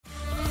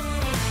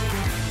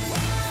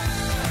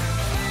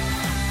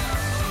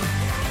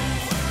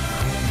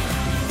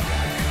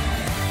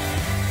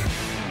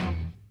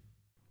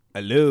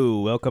Hello,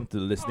 welcome to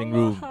the listening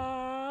room.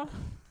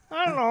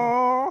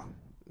 Hello.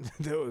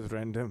 That was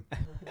random.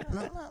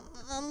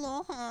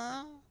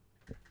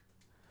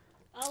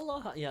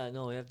 Aloha. Yeah,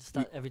 no, we have to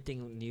start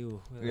everything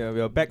new. Yeah,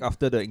 we are back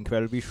after the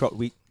incredibly short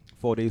week,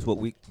 4 days work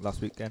week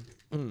last weekend.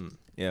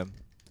 Yeah,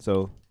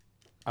 so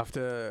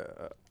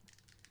After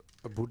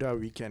a Buddha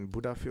weekend,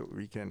 Buddha-filled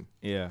weekend.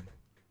 yeah,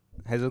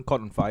 hasn't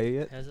caught on fire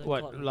yet. Hasn't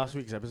What, caught last on-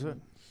 week's episode?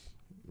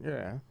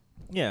 Yeah.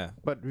 Yeah,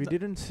 But we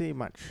didn't say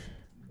much.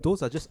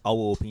 those are just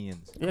our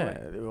opinions. Yeah,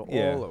 they were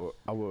Yeah. all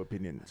our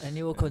opinions. And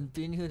it will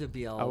continue to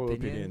be our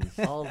opinion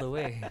opinions. all the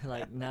way.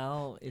 Like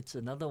now, it's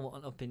another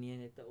one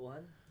opinionated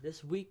one.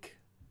 This week,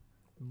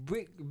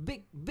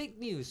 big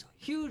news,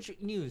 huge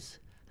news.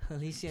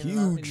 Lee Hsien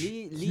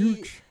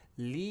Loong-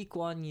 Lee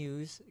Kuan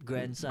Yew's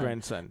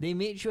grandson. They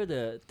made sure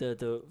to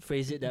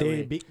phrase it that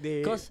way.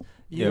 Because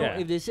you know, Yeah.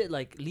 if they said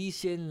like Lee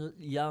Hsien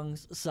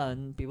Young's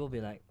son, people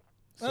be like,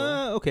 so.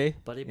 Okay.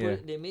 But they Yeah.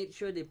 they made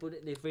sure they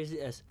phrased it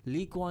as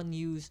Lee Kuan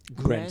Yew's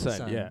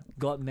Grandson, grandson yeah.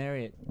 got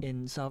married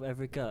in South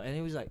Africa, and it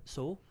was like,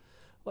 so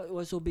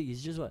what's so big? It's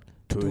just what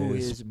To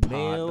his partner.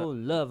 male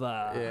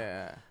lover,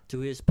 Yeah. to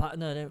his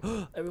partner. And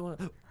then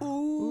everyone,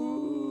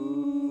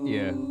 ooh,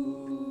 Yeah.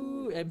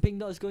 and Pink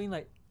Dot's going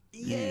like,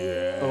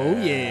 yeah, Oh,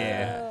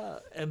 yeah.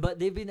 And but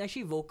they've been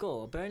actually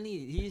vocal.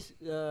 Apparently, he's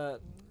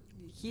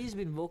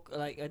been vocal.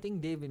 Like I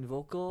think they've been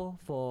vocal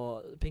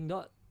for Pink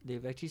Dot.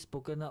 They've actually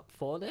spoken up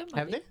for them.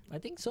 Have they? I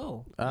think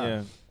so.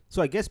 Yeah.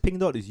 So I guess Pink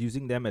Dot is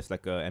using them as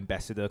like a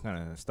ambassador kind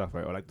of stuff,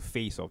 right? Or like the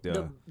face of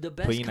their. The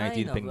best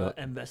 2019 kind Pink of Dot.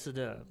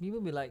 ambassador. People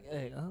be like,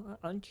 hey,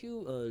 aren't you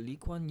Lee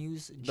Kuan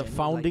Yew's The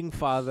founding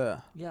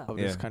father yeah. of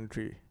Yeah. this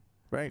country.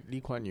 Right?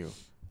 Lee Kuan Yew.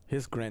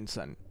 His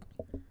grandson.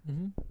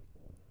 Mm-hmm.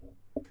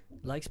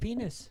 Likes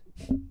penis.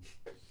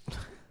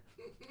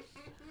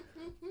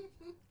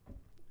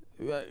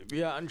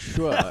 We are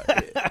unsure.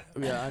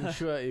 We are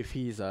unsure if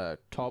he's a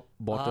top,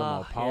 bottom,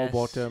 or power yes.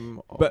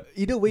 bottom. Or But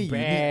either way,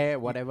 bear,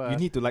 whatever. you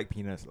need to like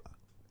penis. Lah.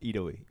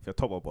 Either way, if you're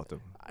top or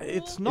bottom.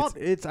 It's not.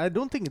 It's. I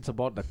don't think it's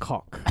about the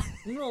cock.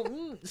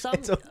 No, some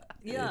It's a-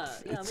 yeah,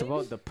 It's maybe.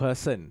 about the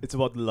person. It's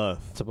about love.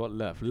 It's about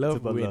love. Love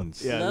about love.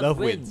 wins. Yeah, love love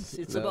wins. wins.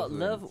 It's Love about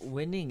love wins.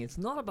 winning. It's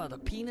not about the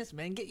penis,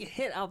 man. Get your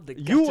head out of the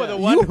You were gutter. the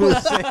one who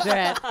said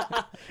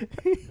that.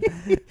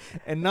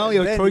 And now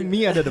you're Then throwing you-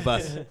 me under the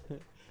bus.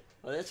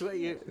 Oh, that's where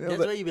you. Yeah, That's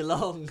but- where you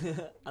belong.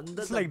 Under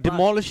It's the like bus.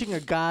 demolishing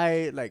a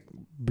guy, like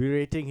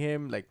berating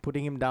him, like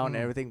putting him down and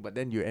Mm. everything. But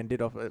then you end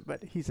it off.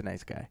 But he's a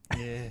nice guy.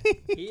 Yeah,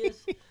 he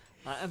is.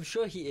 I'm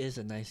sure he is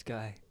a nice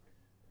guy.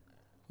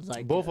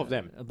 Like Both of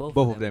them. Both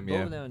Both of them, Both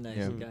yeah. of them are nice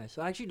Yeah. guys.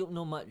 So I actually don't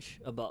know much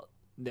about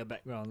their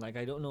background. Like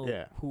I don't know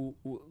Yeah.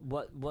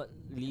 what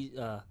Lee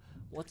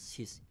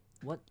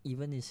what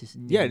even is his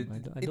name? Yeah,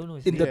 I don't know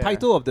his In name. the Yeah.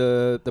 title of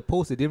the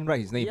post, they didn't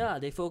write his name. Yeah,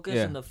 they focused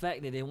Yeah. on the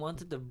fact that they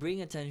wanted to bring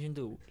attention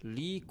to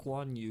Lee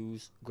Kuan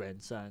Yew's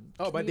grandson.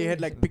 Oh, Can but you they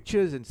had like imagine?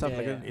 pictures and stuff Yeah,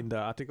 like that yeah. in the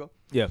article.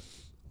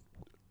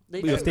 They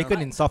It was did- taken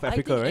I- in South I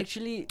Africa, think right?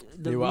 Actually,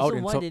 the They were reason out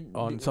in why they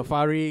on they-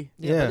 safari.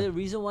 Yeah, Yeah. but the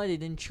reason why they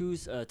didn't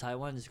choose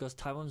Taiwan is because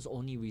Taiwan's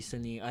only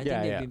recently. I think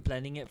Yeah, they've yeah. been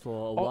planning it for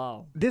a Oh,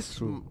 while. This,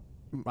 True.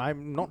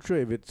 I'm not sure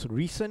if it's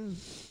recent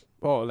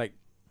or like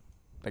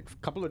a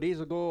couple of days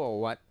ago or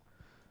what.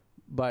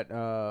 But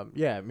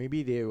yeah,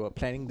 maybe they were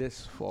planning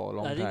this for a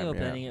long I time. think they were yeah.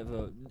 planning it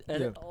for.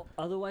 And Yeah.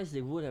 Otherwise,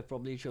 they would have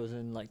probably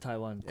chosen like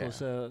Taiwan, Yeah.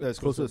 closer. Yeah, it's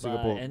closer to by,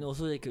 Singapore. and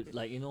also they could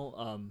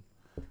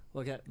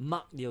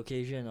mark the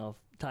occasion of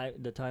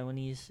the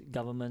Taiwanese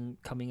government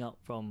coming out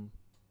from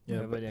Yeah,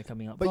 wherever they're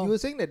coming out But from. you were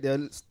saying that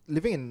they're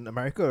living in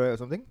America, right, or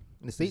something?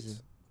 In the Is States?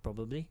 it-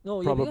 Probably.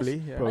 No, Probably. Yeah,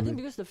 Yeah. because, I Probably. think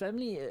because the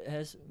family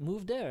has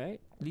moved there, right?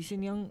 Lee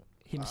Hsien Young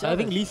himself. I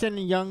think has- Lee Hsien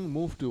Young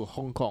moved to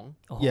Hong Kong.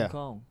 Hong Yeah.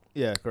 Kong.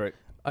 Yeah, correct.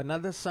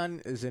 Another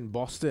son is in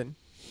Boston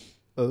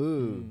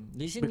Oh.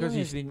 Lee Hsien because Young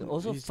has he's, been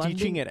also he's funding.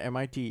 teaching at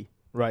MIT.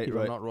 Right, If I'm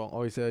right. not wrong,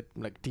 or he's a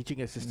like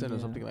teaching assistant or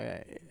Yeah. something like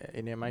that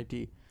in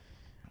MIT,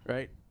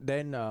 right?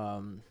 Then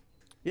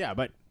yeah,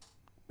 but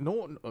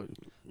no,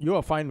 you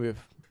are fine with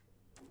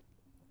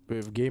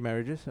gay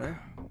marriages, right?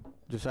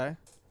 Josiah,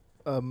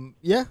 Yeah, of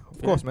Yeah.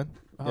 course, man.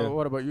 Yeah.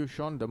 what about you,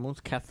 Sean? The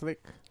most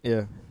Catholic?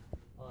 Yeah.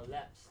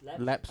 Laps.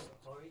 Laps.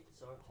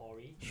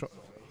 Sorry.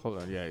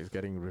 Hold on, yeah, he's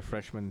getting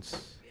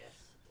refreshments.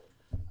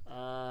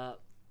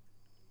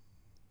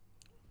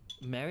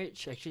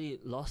 Marriage actually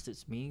lost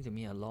its meaning to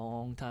me a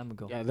long time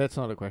ago. Yeah, that's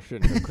not a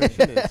question. The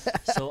question is,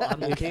 So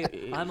I'm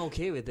okay. I'm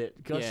okay with it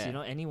because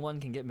Yeah. anyone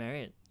can get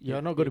married. you're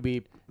not going to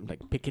be like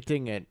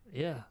picketing at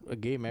Yeah. a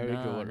gay marriage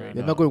No, or what, no, right?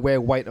 They're no. not going to wear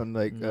white on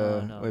like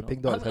No. where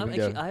Pink Dot is I'm having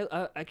actually, their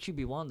I actually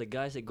be one of the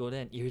guys that go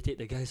there and irritate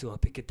the guys who are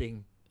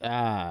picketing.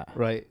 Ah,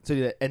 right. So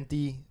they're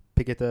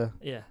anti-picketer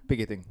Yeah.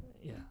 picketing.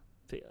 Yeah.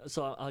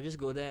 So I'll just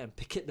go there and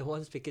picket the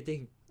ones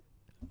picketing.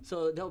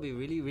 So that would be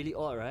really, really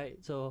odd,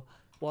 right? So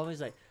one is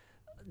like,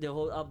 they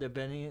hold up their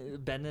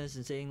banners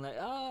and saying like,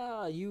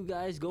 you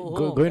guys go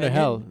home. going to And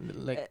hell.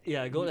 then- Like,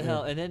 yeah, go to yeah.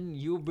 hell, and then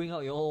you bring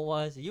out your own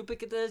ones. You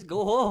picketers,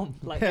 go home.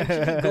 Like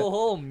actually go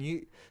home.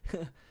 You,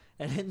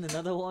 and then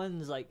another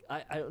one's like,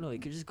 I don't know.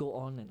 It could just go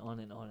on and on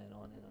and on and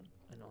on and on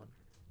and on.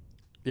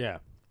 yeah.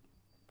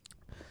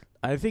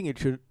 I think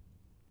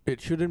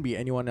it shouldn't be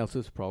anyone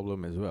else's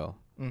problem as well,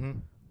 Mm-hmm.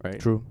 right?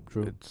 True.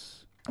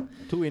 It's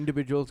two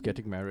individuals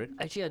getting married.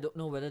 Actually, I don't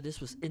know whether this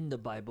was in the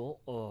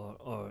Bible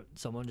or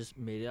someone just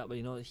made it up. But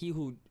he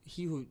who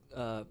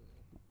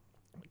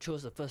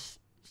chose the first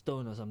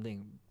stone or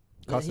something.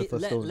 Cast the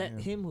first stone, Let yeah.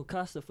 him who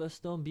cast the first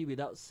stone be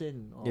without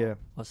sin, or Yeah.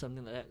 or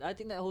something like that. I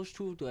think that holds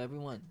true to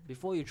everyone.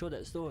 Before you throw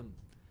that stone,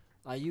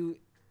 are you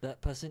that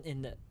person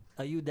in that?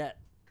 Are you that?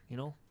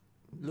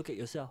 Look at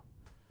yourself.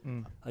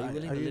 Mm. Are you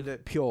willing to live?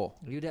 that pure?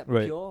 Are you that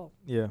Right. pure?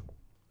 Yeah.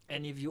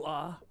 And if you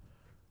are,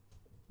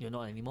 you're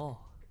not anymore.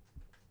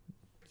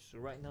 So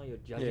right now you're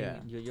judging.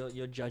 Yeah.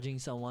 You're judging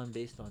someone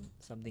based on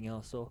something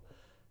else. So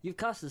you've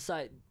cast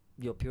aside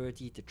your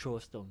purity to throw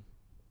a stone,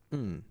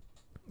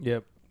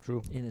 Yep.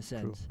 True. in a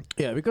sense.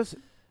 Yeah, because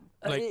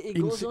like it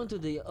in goes si- on to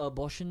the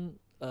abortion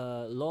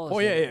laws. oh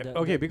yeah, that- yeah. that-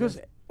 Okay, that- because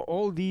that-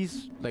 all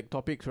these like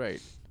topics,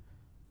 right?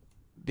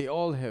 They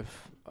all have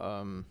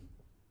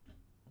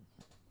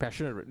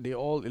they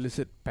all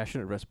elicit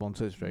passionate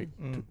responses, right?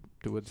 Mm.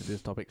 Towards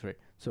these topics, right?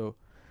 So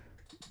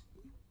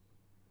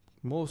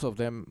most of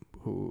them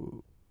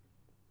who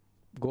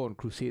go on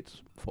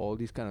crusades for all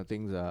these kind of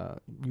things are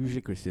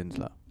usually Christians,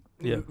 lah.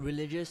 Yeah.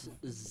 religious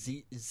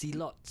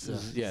zealots,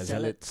 Yeah,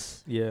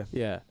 zealots. Yeah.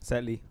 Yeah,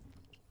 Sadly.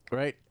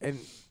 right. And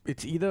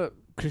it's either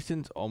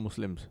Christians or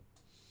Muslims.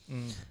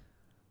 Mm.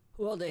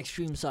 Well, the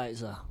extreme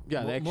sides are.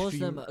 Yeah, the most of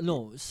them. extreme-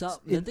 No, some.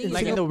 In- The thing in is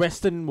Like in that the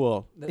Western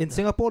world. the- In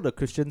Singapore, the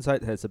Christian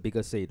side has a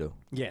bigger say, though.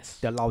 Yes.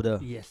 They're louder.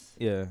 yes.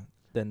 Yeah.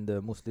 Than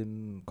the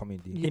Muslim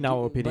community. In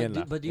our opinion,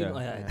 lah. But do you know?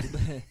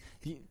 Yeah.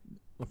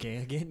 Okay,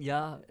 again,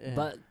 yeah. Yeah.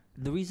 But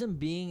the reason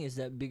being is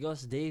that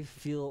because they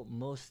feel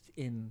most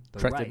in the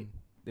Threatened. right,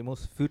 They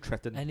most feel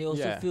threatened. and they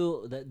also Yeah.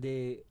 feel that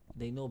they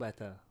know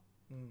better.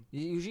 Mm. It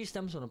usually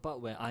stems from the part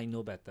where I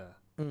know better.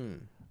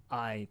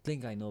 I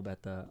think I know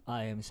better.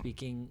 I am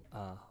speaking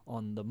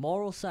on the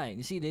moral side.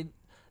 You see, they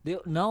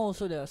now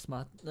also they are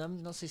smart.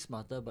 I'm not say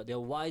smarter, but they're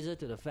wiser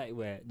to the fact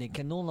where they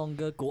can no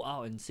longer go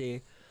out and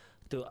say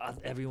to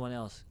everyone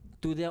else,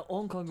 to their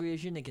own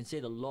congregation, they can say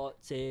the Lord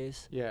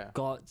says, Yeah.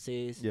 God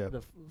says, Yeah.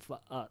 the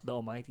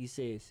Almighty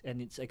says, and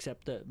it's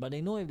accepted. But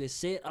they know if they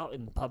say it out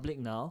in public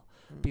now,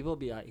 people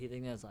be like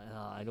hitting us like,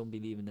 I don't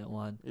believe in that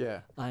one.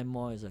 Yeah. I'm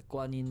more as a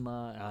Kuan Yin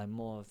Ma, I'm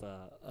more of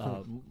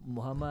a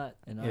Muhammad,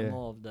 and Yeah. I'm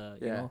more of the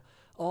Yeah.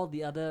 all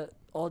the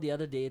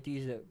other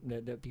deities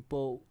that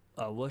people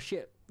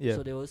worship. Yeah.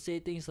 So they will say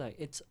things like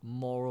it's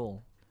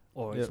moral,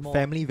 or Yeah, it's more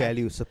family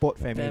values, support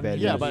family family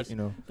values. Yeah, but you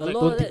know, a like,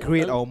 lot don't of that-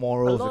 degrade a- our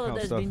morals, a that lot kind of of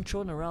that's stuff. been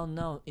thrown around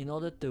now in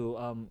order to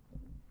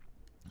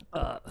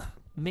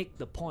make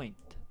the point.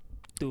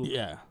 To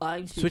Yeah.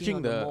 I'm speaking Switching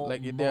on the- the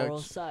like, they're moral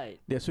s- side.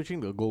 They're switching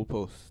the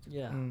goalposts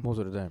Yeah. Mm. most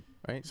of the time,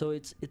 right? So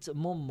it's a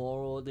more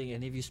moral thing,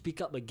 and if you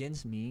speak up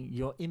against me,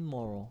 you're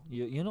immoral.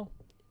 You know,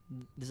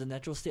 there's a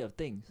natural state of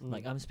things.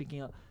 Like I'm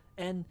speaking up,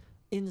 and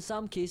in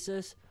some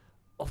cases,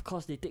 of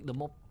course, they take the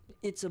more.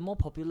 It's a more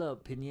popular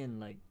opinion,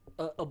 like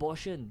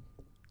abortion.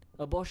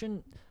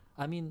 Abortion,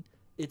 I mean,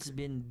 it's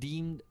been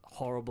deemed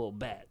horrible,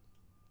 bad.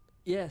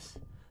 Yes,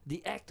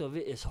 the act of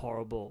it is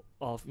horrible,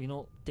 of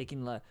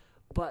taking life.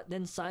 But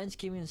then science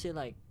came in and said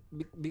like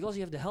because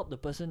you have to help the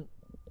person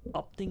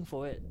opting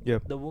for it,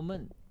 Yep. the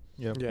woman.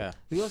 Yeah. Yeah.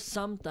 Because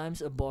sometimes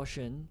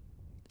abortion,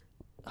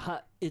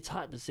 it's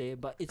hard to say,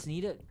 but it's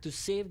needed to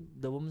save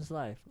the woman's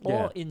life.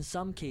 Yeah. Or in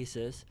some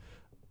cases,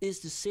 is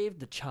to save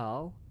the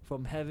child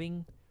from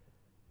having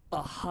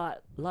a hard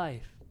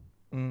life.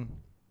 Mm.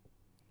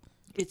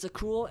 It's a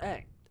cruel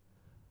act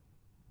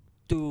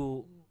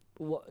to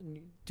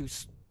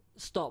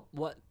stop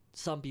what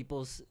some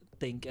people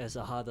think as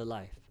a harder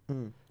life.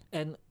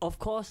 And of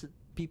course,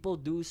 people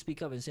do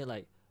speak up and say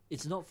like,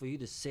 it's not for you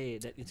to say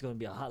that it's going to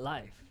be a hard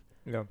life.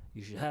 Yeah.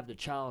 You should have the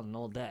child and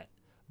all that.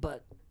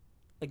 But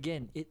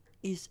again, it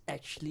is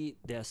actually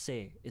their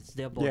say. It's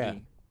their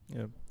body.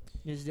 Yeah.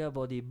 It's their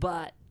body.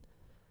 But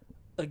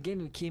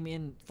again, we came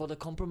in for the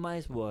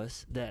compromise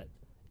was that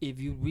if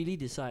you really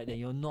decide that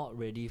you're not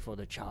ready for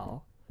the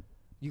child,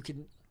 you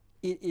can.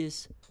 It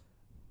is.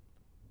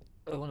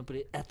 I want to put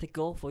it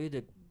ethical for you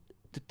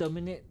to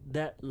terminate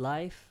that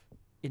life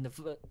in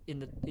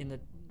the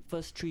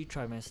first 3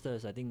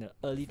 trimesters. I think the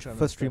early trimester.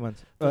 First 3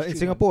 months. First In 3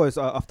 Singapore, it's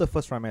after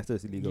first trimester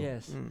is illegal.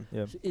 Yes.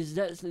 Yeah. So is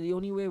that the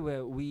only way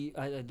where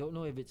I don't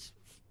know if it's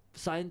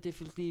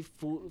scientifically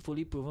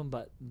fully proven,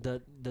 but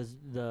the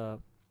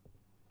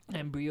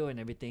embryo and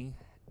everything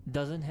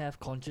doesn't have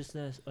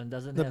consciousness and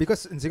doesn't No, have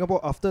because in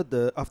Singapore, after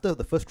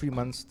the first 3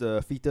 months,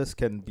 the fetus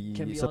can be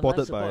Can be on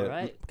supported life support, by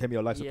right? can be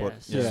on life support.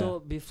 Yes. Yeah. So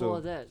before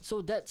So- that,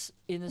 so that's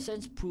in a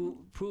sense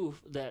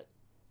proof that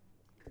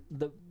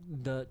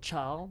the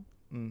child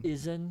Mm.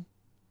 isn't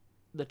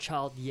the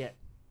child yet.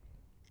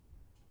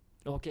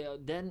 Okay,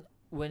 then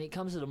when it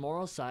comes to the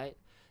moral side,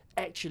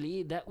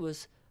 actually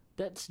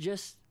that's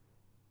just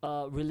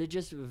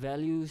religious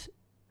values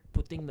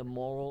putting the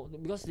moral,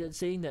 because they're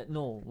saying that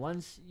no,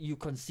 once you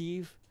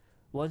conceive,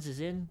 once it's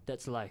in,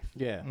 that's life.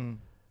 Yeah. Mm.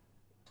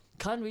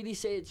 Can't really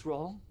say it's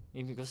wrong,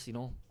 because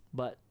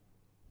but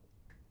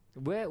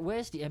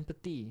where's the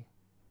empathy?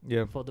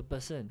 Yeah. for the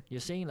person.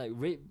 You're saying like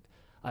rape.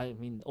 I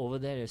mean, over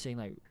there they're saying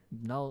like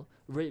now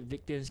rape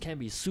victims can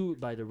be sued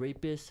by the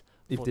rapist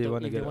If for they ter-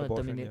 want to if they get an wanna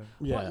abortion. terminate.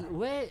 Yeah.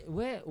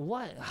 Yeah.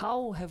 What?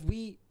 How have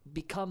we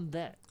become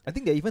that? I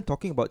think they're even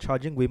talking about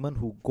charging women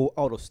who go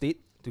out of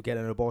state to get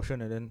an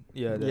abortion, and then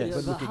they're Yes. even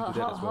but looking how, into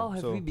that how, as well. how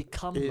have so we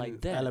become In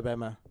like that?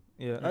 Alabama.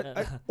 yeah,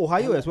 Yeah.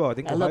 Ohio as well. I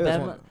think Ohio is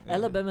Alabama, one. Yeah.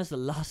 Alabama's the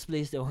last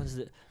place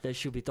that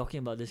should be talking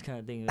about this kind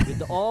of thing.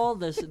 With all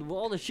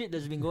the shit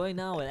that's been going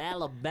on with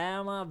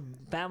Alabama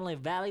family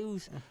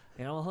values,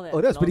 you know. All that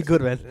Oh, that's pretty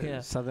good, man. Yeah.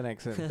 Southern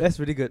accent. That's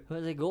pretty good.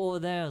 When they go over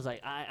there, I was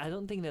like, I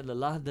don't think that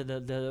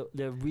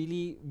they're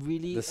really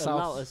The allowed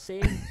South. a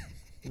say.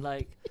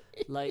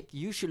 like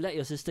you should let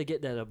your sister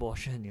get that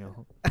abortion, you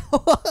know.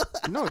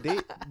 No,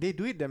 they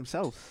do it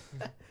themselves.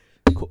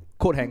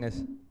 Coat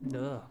hangers.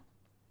 Duh.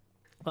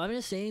 I'm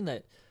just saying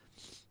that.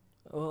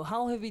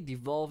 How have we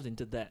devolved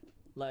into that?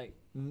 Like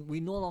we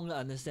no longer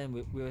understand.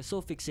 We're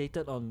so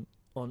fixated on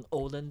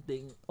olden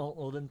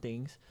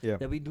things Yeah.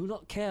 that we do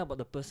not care about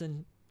the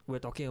person we're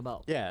talking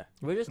about. Yeah.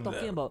 We're just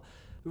talking Yeah. about.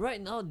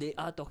 Right now, they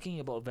are talking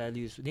about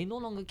values. They no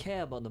longer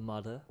care about the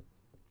mother.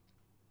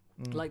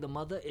 Mm. Like the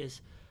mother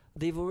is,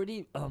 they've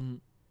already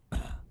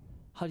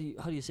how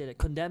do you say that?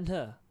 Condemned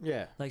her.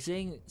 Yeah. Like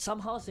saying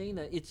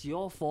that it's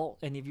your fault,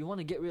 and if you want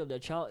to get rid of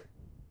that child,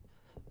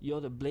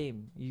 you're to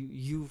blame.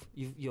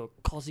 You're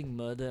causing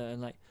murder,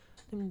 and like,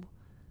 then,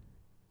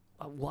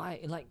 why?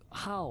 And like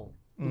how?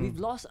 We've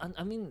lost.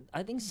 I mean,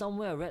 I think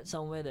I read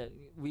somewhere that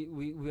we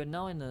are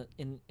now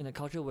in a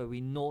culture where we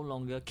no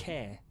longer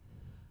care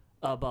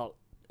about.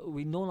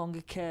 We no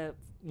longer care,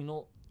 you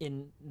know,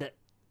 in that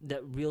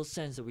real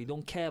sense that we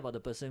don't care about the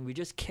person. We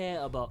just care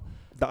about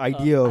The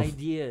idea of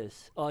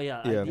ideas. Oh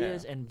yeah, Yeah.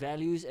 ideas and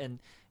values and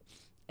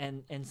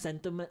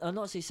sentiment.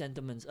 Not say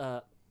sentiments.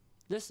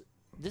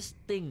 Just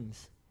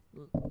things,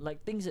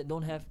 like things that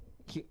don't have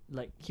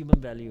like human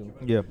value.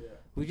 yeah.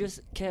 We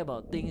just care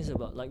about things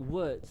about like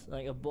words,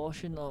 like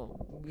abortion. Or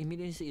we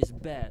immediately say it's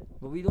bad,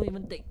 but we don't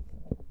even take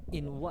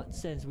in what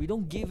sense. We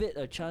don't give it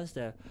a chance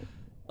that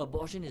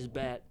abortion is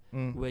bad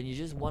when you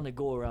just want to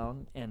go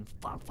around and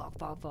fuck.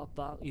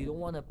 You don't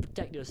want to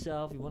protect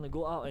yourself. You want to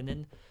go out, and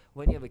then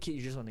when you have a kid,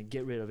 you just want to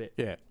get rid of it.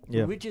 Yeah.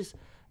 Yeah. Which is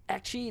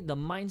actually the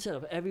mindset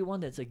of everyone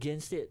that's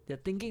against it. They're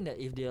thinking that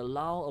if they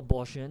allow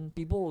abortion,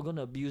 people are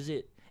gonna abuse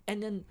it,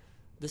 and then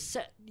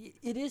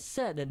it is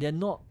sad that they're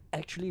not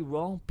actually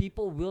wrong.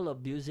 People will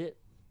abuse it,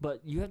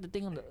 but you have to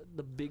think on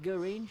the bigger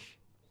range.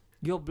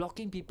 You're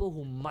blocking people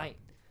who might,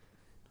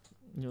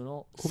 you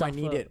know, Who might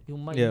need suffer, it. Who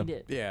might Yeah. need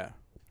it. Yeah.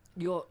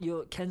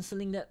 You're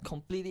cancelling that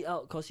completely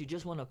out because you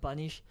just want to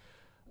punish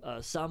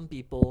some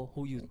people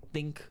who you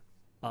think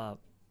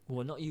who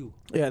are not you.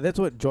 Yeah, that's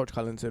what George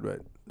Carlin said,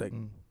 right? Like,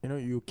 Mm. you know,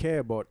 you care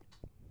about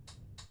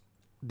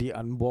the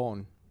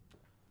unborn,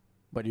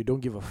 but you don't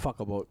give a fuck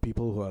about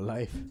people who are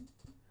alive.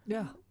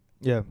 Yeah.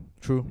 Yeah,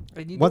 true.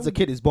 And you Once don't a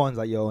kid is born, it's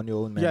like you're on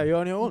your own, man. Yeah, you're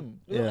on your own.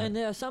 Yeah. And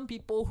there are some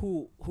people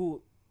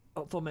who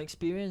from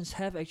experience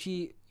have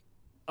actually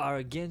are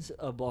against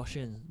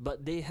abortion,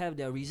 but they have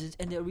their reasons,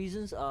 and their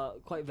reasons are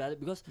quite valid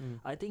because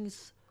I think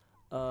it's,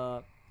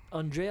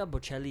 Andrea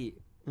Bocelli,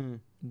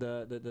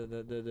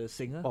 the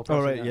singer, Oh,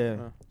 Oh, right,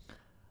 person,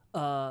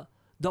 yeah.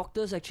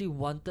 doctors actually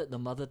wanted the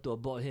mother to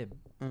abort him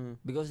Mm.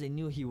 because they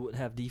knew he would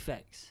have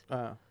defects.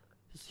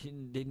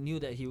 They knew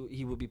that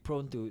he would be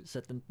prone to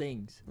certain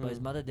things, but his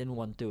Mm. mother didn't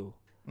want to.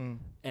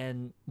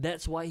 And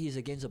that's why he's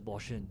against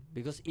abortion,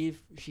 because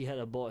if she had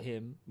aborted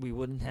him, we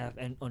wouldn't have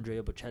an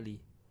Andrea Bocelli.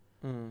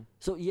 Mm.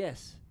 So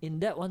yes, in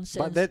that one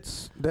sense, But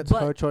that's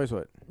but- her choice,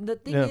 what? the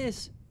thing Yeah.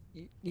 is,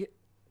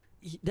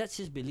 that's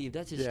his belief.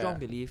 That's his strong Yeah.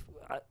 belief,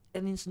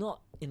 and it's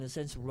not in a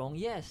sense wrong.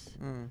 Yes,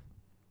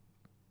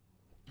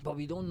 but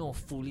we don't know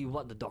fully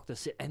what the doctor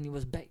said, and it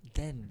was back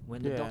then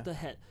when the Yeah. doctor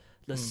had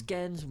the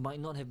scans might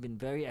not have been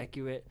very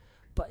accurate.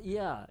 But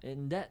yeah,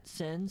 in that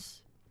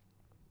sense,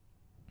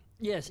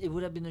 yes, it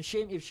would have been a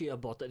shame if she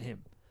aborted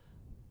him.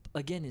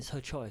 Again, it's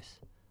her choice.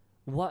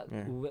 What?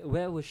 Yeah.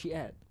 Where was she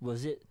at?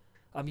 Was it?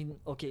 I mean,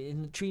 okay,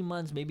 in 3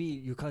 months, maybe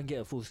you can't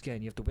get a full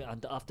scan. You have to wait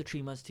until after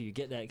 3 months till you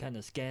get that kind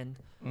of scan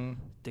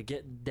to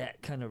get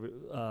that kind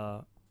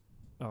of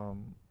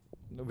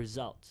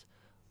results.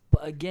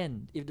 But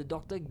again, if the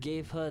doctor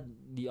gave her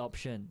the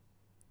option,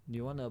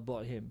 you want to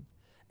abort him,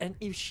 and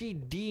if she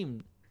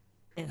deemed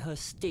in her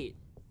state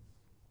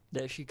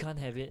that she can't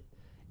have it,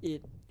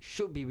 it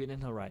should be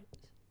within her rights.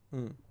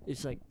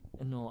 It's like,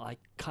 no, I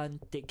can't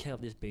take care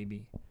of this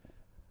baby.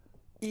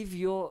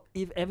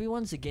 If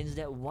everyone's against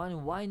that,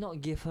 why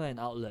not give her an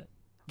outlet?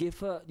 Give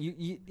her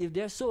if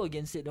they're so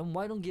against it, then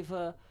why don't give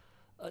her?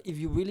 If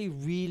you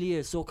really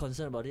are so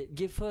concerned about it,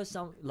 give her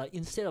some, like,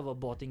 instead of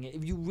aborting it.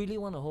 If you really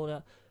want to hold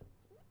her,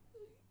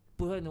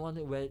 put her in the one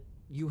where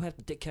you have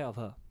to take care of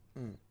her,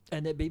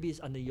 and that baby is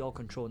under your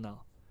control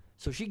now.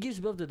 So she gives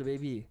birth to the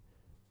baby,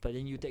 but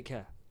then you take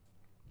care.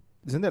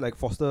 Isn't that like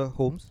foster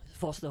homes?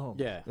 Foster home.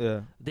 Yeah.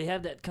 Yeah. They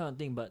have that kind of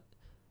thing, but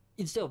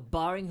instead of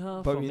barring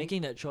her But from we-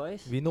 making that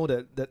choice, We know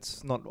that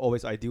that's not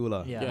always ideal,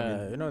 lah. Yeah. Yeah, I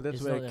mean, you know, that's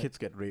it's where not that- kids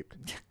get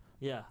raped.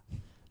 yeah.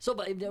 So,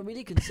 but if they're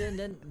really concerned,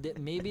 then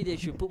maybe they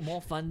should put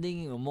more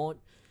funding or more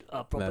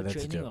proper that's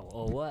a training joke.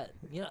 or what.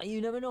 You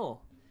never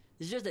know.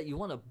 It's just that you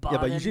want to bar Yeah,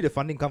 but them, usually the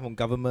funding come from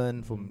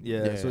government, from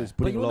so it's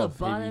but putting you a lot want of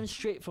to bar heavy- them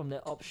straight from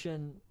their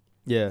option.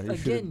 Yeah, you Again,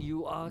 shouldn't.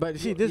 you are. But you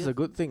see, this is a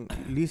good thing.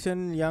 Lee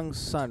Hsien Young's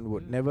son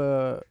would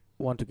never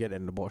want to get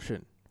an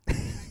abortion.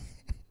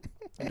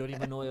 You don't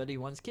even know whether he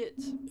wants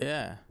kids.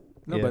 Yeah.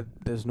 No, Yeah. but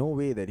there's no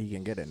way that he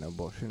can get an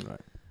abortion, right?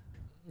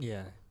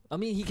 Yeah. I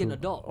mean, he can True.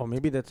 adopt. Or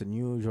maybe that's a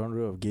new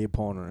genre of gay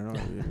porn.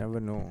 You never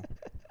know.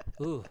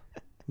 Ooh,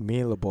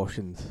 Male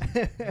abortions.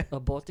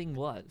 aborting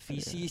what?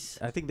 Feces?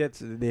 I think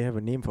they have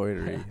a name for it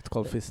already. It's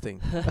called fisting.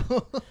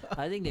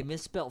 I think they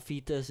misspelled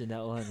fetus in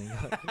that one.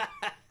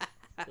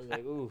 I was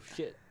like, ooh,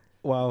 shit.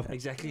 Wow.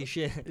 Exactly,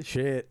 shit.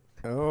 Shit.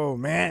 Oh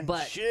man.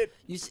 But shit.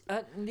 You see,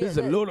 This is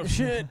a load of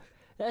shit.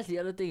 That's the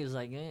other thing. Is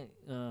like,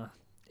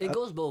 it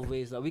goes both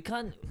ways. Like, we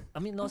can't. I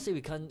mean, not say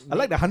we can't. I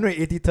like the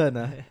 180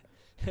 turn.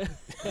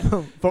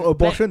 From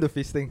abortion to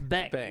fisting.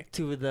 back Back.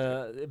 to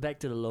the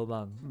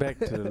lobang. Back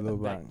to the Back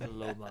lobang. to the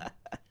lobang.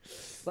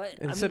 But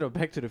Instead of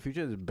Back to the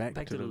Future, it's Back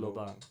back to the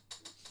lobang.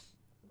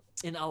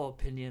 In our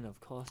opinion, of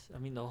course. I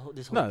mean,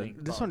 this whole No, thing.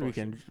 this about one we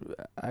abortion. can.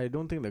 I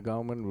don't think the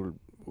government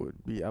would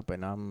be up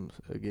in arms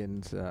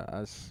against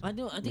us. I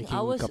think Making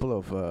ours. a couple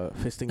of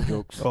fisting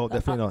jokes. Oh,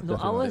 definitely not. No,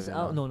 definitely ours.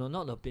 not. No,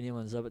 not the opinion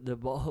ones. But the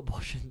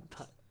abortion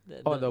part.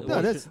 Oh, the No,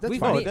 abortion. that's We've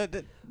fine.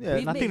 made- Yeah,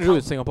 we've Nothing made to do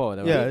with count- Singapore.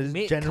 That Yeah, one. it's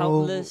made general-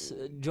 countless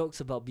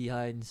jokes about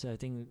behinds. I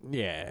think.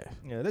 Yeah.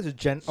 yeah, that's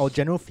our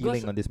general feeling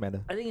Because- on this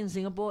matter. I think in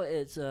Singapore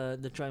it's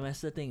the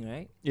trimester thing,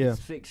 right? Yeah. It's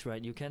fixed,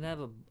 right? You can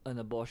have an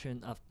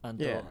abortion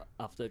until Yeah.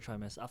 after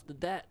trimester. After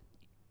that,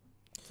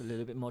 it's a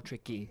little bit more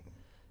tricky.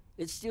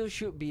 It still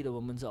should be the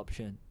woman's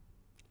option.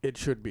 It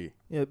should be.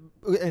 Yeah,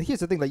 and here's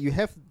the thing: like you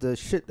have the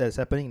shit that's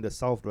happening in the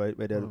South, right,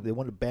 where Mm. they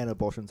want to ban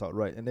abortions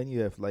outright, and then you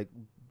have like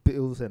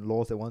bills and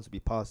laws that wants to be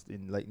passed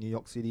in like New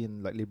York City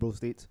and like liberal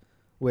states,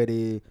 where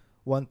they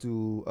want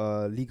to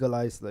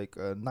legalize like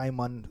a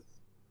 9-month,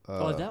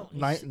 that-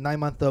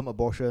 9-month term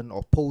abortion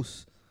or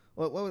post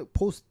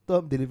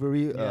term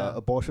delivery Yeah.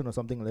 abortion or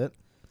something like that.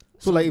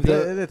 So like if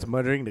the That's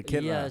murdering the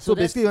kid. yeah, lah. So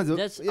that's, basically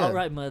that's yeah.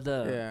 outright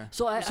murder. Yeah.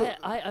 So So-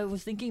 I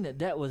was thinking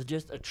that was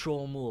just a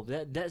troll move.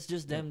 That's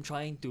just them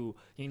trying to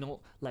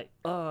like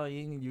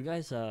you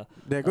guys are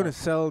They're going to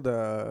sell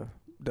the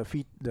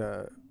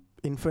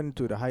infant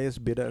to the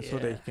highest bidder so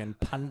that Yeah. he can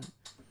punt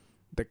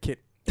the kid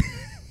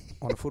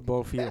on a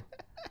football field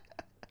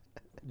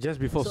just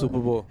before So- Super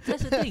Bowl.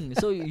 That's the thing.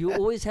 So you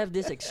always have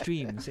these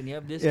extremes, and you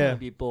have this kind Yeah. of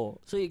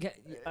people. So you can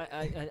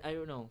I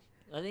don't know.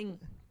 I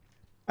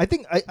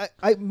think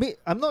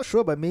I'm not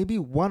sure, but maybe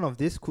one of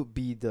this could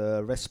be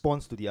the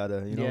response to the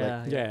other. You know,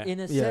 like Yeah. In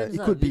a Yeah, sense,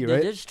 it could be, they're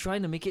right? just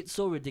trying to make it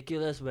so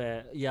ridiculous.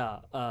 Where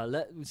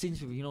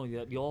since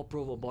you're all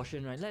pro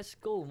abortion, right? Let's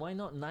go. Why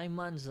not 9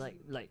 months?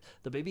 Like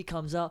the baby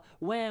comes out,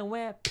 where,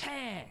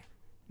 pah,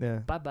 yeah.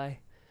 bye bye.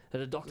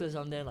 The doctor's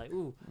on there like,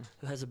 ooh,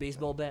 has a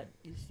baseball bat.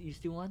 You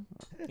still want?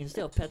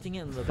 Instead of patting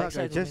it on the Fuck,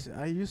 backside.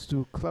 I used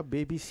to club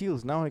baby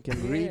seals. Now I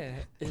can read Yeah,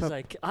 it's club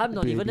like I'm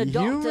not even a baby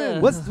doctor.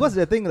 human. What's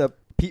the thing? The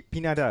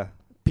piñata.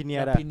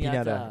 piñata.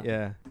 Piñata.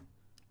 Yeah.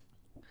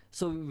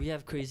 So we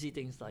have crazy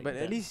things like But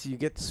that. at least you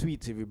get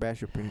sweets if you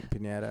bash your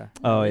piñata.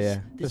 Oh This-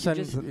 yeah. this The you son,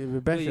 just if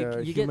you bash you- a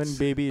you get human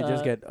baby, you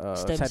just uh, get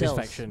stem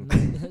satisfaction.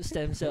 cells.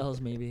 Stem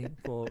cells maybe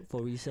for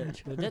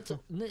research. But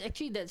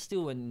actually that's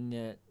still in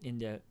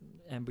the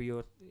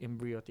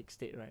embryonic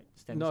state, right?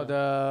 Stem No,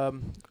 cell.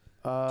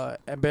 the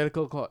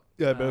umbilical cord.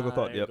 Yeah, umbilical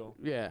cord. there you Yep. go.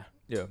 Yeah.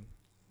 Yeah.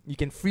 You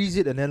can freeze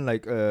it and then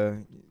like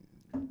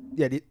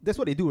that's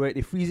what they do, right?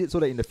 They freeze it so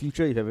that in the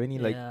future if you have any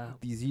like Yeah.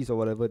 disease or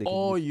whatever they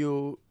Or can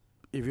use.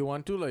 if you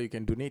want to, like, you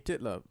can donate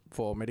it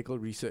for medical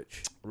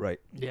research. Right.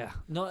 Yeah,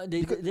 no,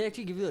 they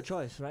actually give you a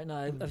choice right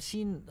now. I've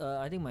seen.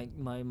 I think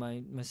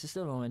my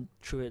sister went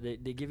through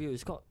it. They give you.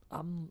 It's called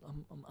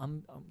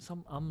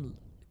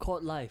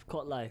cord life.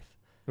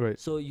 Right.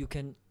 So you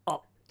can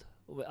opt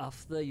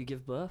after you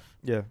give birth.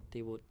 Yeah.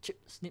 They will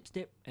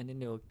snip, and then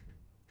they will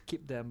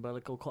keep the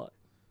umbilical cord.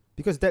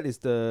 Because that is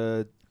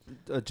the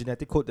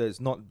genetic code that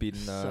has not been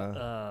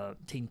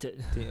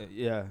Tainted.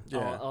 yeah.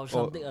 Yeah. Or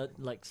something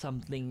like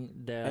something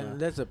there. And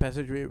that's a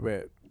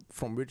passageway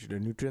from which the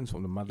nutrients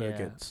from the mother Yeah.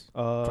 gets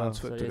Uh, So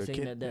transferred to they're the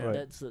saying kid. that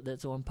Right.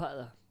 that's one part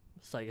lah.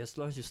 It's like as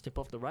long as you snip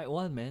off the right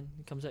one, man,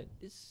 it comes out.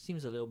 It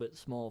seems a little bit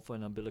small for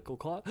an umbilical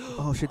cord.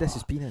 oh shit, that's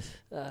his penis.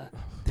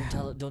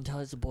 Don't tell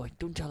it's a boy.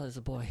 Don't tell it's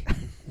a boy.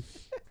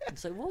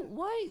 It's like,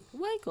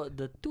 why got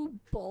the two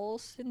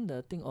balls in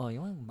the thing? Oh,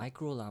 you want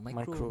micro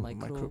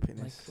Micro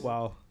penis.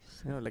 Wow.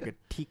 You know, like a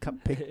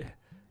teacup pig.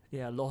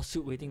 Yeah,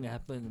 lawsuit waiting to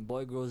happen.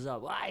 Boy grows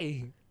up.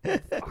 Why?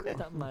 Fucked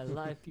up my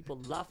life.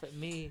 People laugh at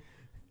me.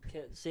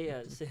 Can't say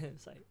it.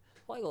 It's like,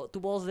 why got two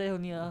balls there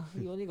only?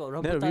 You only got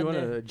That would be rambutan one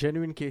of there. the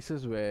genuine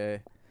cases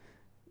where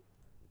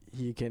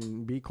he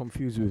can be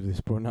confused with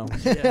his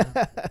pronouns.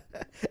 Yeah.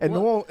 And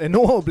no one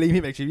will blame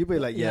him actually. People are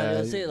like, Yeah, yeah.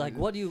 they'll say like,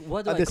 what do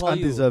I that's call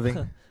undeserving.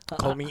 you?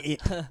 Call me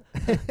it.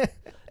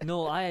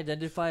 No, I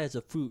identify as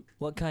a fruit.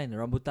 What kind?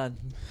 Rambutan.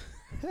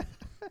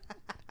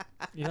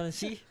 You wanna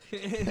see?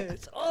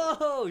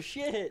 Oh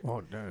shit!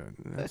 Oh,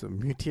 that's a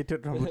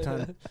mutated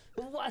rambutan.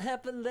 What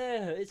happened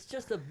there? It's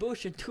just a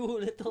bush and two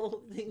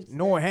little things.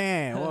 No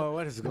hair.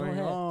 What is No going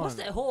hair. on? What's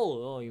that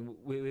hole? Oh,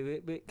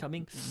 wait,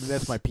 coming.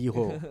 That's my pee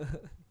hole.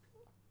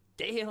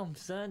 Damn,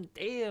 son,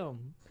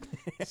 damn.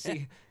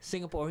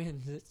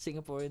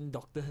 Singaporean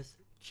doctors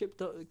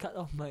cut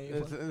off my.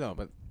 No,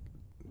 but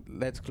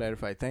let's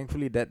clarify.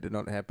 Thankfully, that did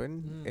not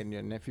happen, Mm. and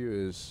your nephew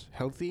is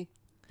healthy.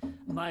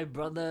 My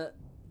brother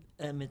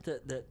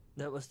admitted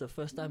that was the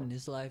first time in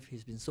his life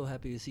he's been so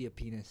happy to see a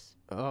penis.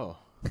 Oh,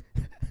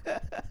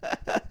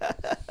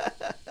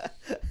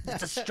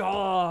 It's a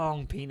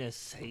strong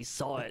penis. He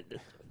saw it.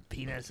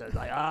 Penis. I was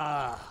like,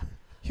 ah.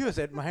 he was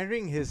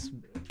admiring his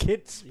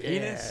kid's Yeah,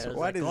 penis. I was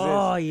What like, is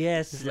oh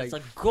yes, It's it's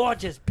like- a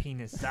gorgeous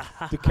penis.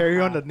 To carry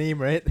on the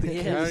name, right?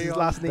 Yeah. Carry his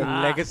last the name.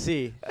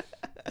 legacy?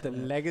 The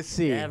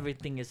legacy.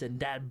 Everything is in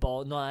that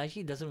ball. No,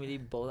 actually, it doesn't really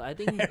ball. I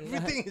think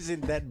Everything is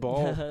in that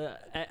ball.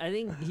 I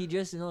think he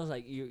just it's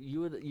like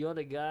you're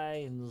the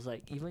guy, and it's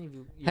like even if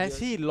you Has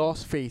he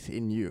lost faith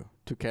in you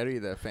to carry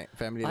the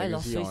family I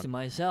lost legacy faith on? in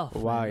myself.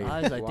 man. Why?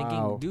 I was like Wow.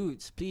 thinking,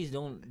 dudes, please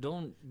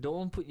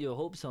don't put your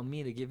hopes on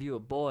me to give you a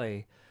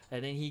boy.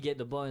 And then he get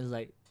the boy and is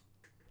like,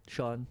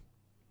 Sean,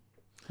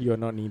 You're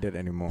not needed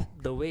anymore.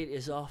 the weight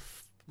is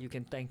off. You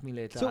can thank me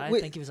later. So I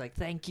wait. thank him. He was like,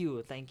 thank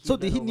you. So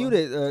did he knew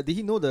that? Did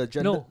he know the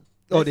gender? No.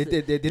 Oh, That's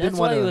they didn't That's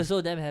want why he to. was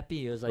so damn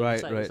happy. He was like, Right,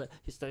 he's like, right.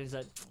 he's starting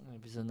like,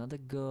 if it's another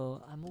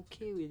girl, I'm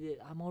okay with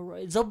it. I'm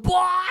alright. It's a boy.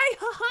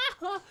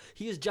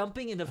 He was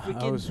jumping in the I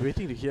freaking. was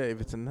waiting to hear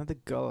if it's another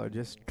girl, I'll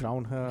just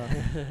drown her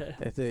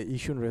at the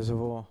Yishun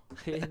Reservoir.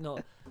 No,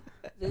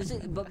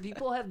 but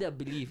people have their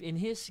belief. In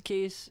his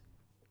case,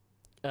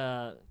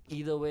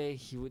 either way,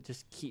 he would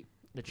just keep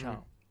the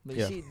child. But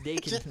Yeah. you see, they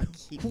can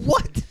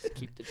What?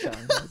 keep the child.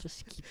 No,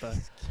 just keep her.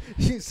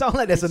 You sound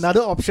like there's It's-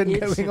 another option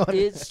It's, going on.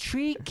 it's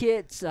 3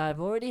 kids. I've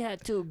already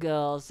had 2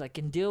 girls. I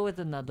can deal with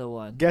another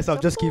one. Guess I'll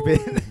It's a just keep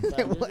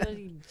it.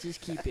 boy.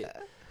 Just keep it.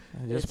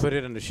 Just It's- put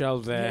it on the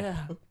shelf there.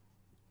 Yeah.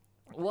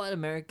 What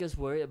America's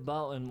worried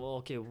about, and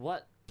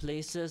what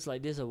places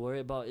like this are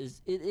worried about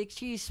is it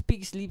actually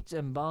speaks leaps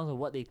and bounds of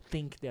what they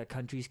think their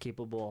country is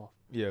capable of.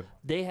 Yeah.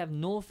 They have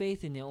no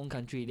faith in their own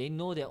country. They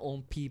know their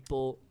own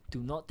people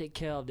do not take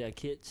care of their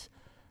kids.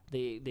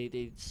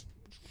 They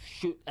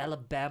shoot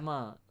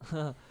Alabama.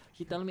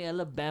 He telling me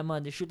Alabama,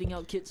 they're shooting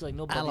out kids like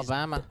nobody's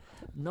Alabama.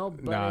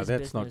 nobody's Nah,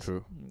 that's not business.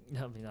 true.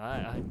 I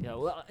mean, yeah.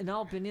 Well, in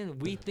our opinion,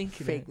 we think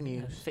Fake that-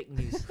 news. Fake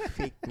news.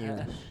 Fake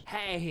news.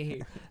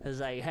 Hey, it's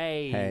like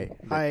hey, Hey.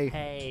 Hi.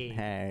 hey.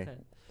 Hey.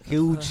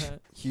 Huge.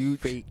 Huge.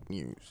 Fake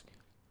news.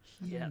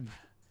 Yeah.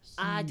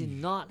 I do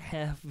not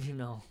have,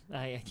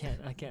 I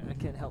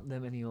can't help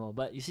them anymore.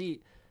 But you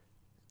see,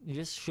 it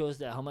just shows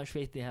that how much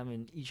faith they have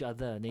in each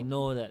other. They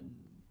know that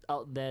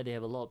out there they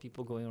have a lot of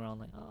people going around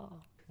like, oh,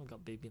 I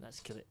got baby, let's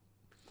kill it.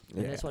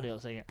 And that's what they were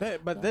saying.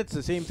 But that's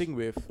the same thing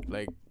with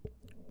like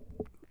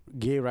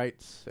gay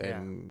rights Yeah.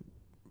 and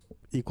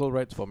equal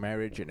rights for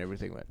marriage and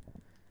everything. Right?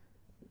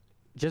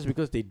 Just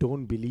because they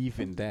don't believe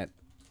in that,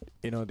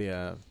 they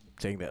are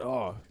saying that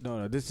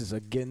no, this is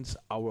against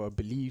our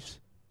beliefs,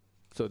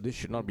 so this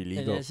should not be And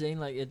legal. they're saying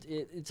like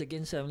it's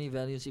against family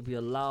values if we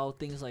allow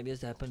things like this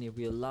to happen. If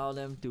we allow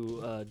them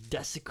to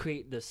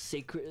desecrate the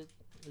sacred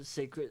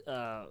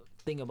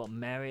thing about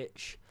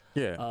marriage.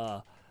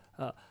 Yeah.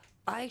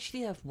 I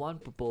actually have one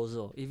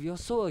proposal. If you're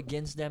so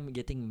against them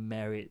getting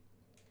married,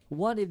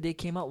 what if they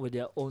came up with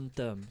their own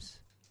terms?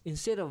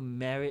 Instead of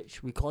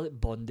marriage, we call it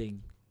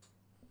bonding.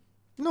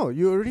 No,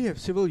 you already have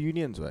civil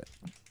unions, right?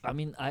 I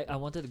mean, I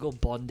wanted to go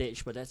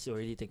bondage, but that's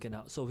already taken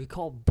out. So we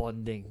call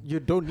bonding. You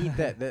don't need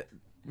that. That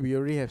we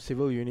already have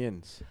civil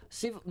unions.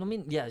 So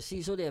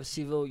they have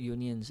civil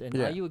unions. And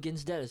Yeah. are you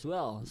against that as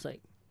well? It's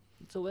like,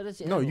 so where does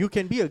it No, end? you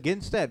can be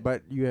against that,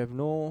 but you have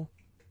no.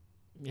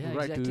 Yeah,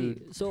 right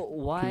exactly. So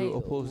why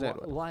oppose that,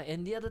 what? why?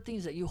 And the other thing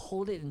is that you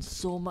hold it in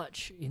so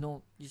much,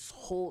 you just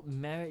hold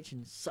marriage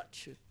in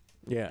such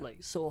Yeah.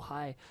 like so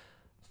high.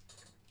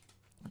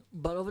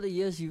 But over the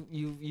years,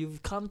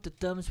 you've come to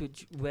terms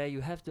with where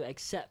you have to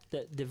accept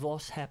that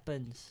divorce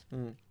happens.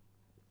 Mm.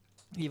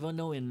 Even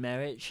though in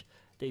marriage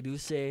they do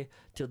say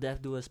till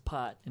death do us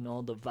part and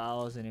all the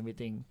vows and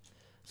everything,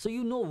 so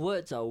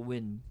words are a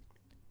win.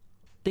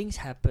 Things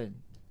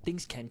happen.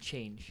 Things can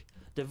change.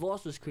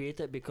 Divorce was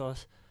created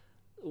because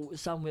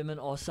some women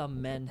or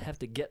some men have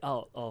to get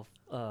out of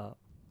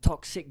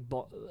toxic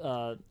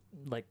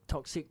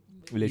toxic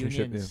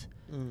Relationship, unions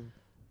Mm.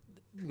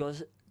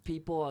 because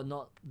people are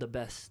not the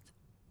best.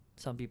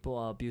 Some people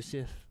are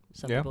abusive.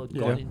 Some Yeah. people Yeah.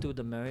 got into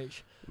the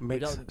marriage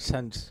Makes without-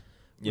 sense.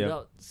 Yeah.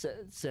 without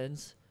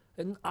sense.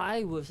 And I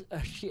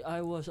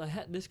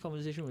had this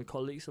conversation with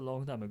colleagues a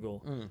long time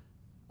ago. Mm.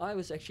 I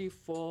was actually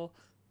for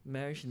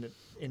marriage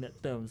in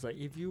that terms. Like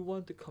if you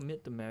want to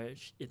commit to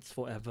marriage, it's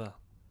forever.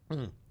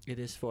 Mm. It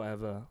is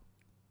forever.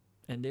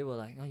 And they were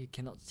like, "Oh, you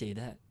cannot say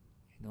that.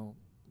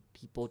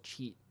 People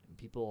cheat,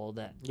 people all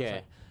that." It's Yeah.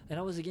 like- and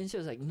I was against it. I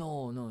was like,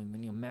 no,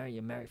 when you're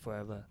married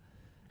forever.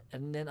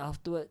 And then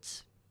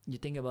afterwards, you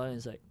think about it,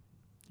 it's like,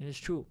 it is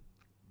true.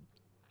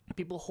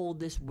 people hold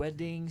these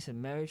weddings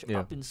and marriage Yeah.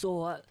 up in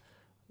so hard,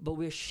 but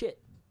we're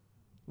shit.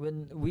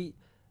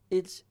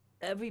 It's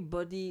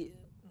everybody.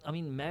 I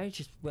mean, marriage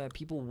is where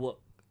people work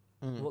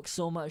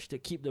so much to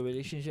keep the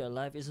relationship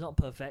alive. It's not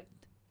perfect,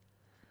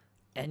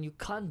 and you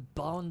can't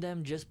bound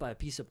them just by a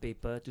piece of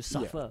paper to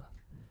suffer.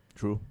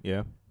 True.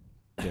 Yeah.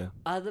 Yeah.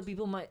 Other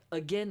people might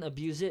again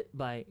abuse it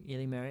by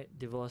getting married,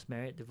 divorce,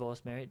 married,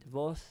 divorce, married,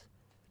 divorce.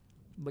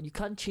 But you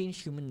can't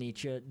change human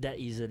nature that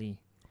easily.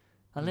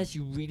 Unless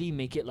you really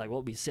make it like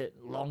what we said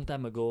long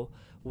time ago,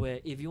 where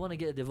if you want to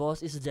get a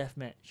divorce, it's a death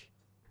match.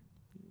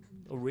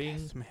 A ring,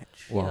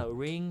 Match. Wow. yeah, a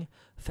ring,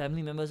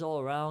 family members all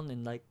around,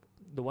 and like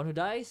the one who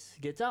dies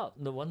gets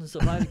out, the one who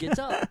survives gets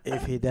out.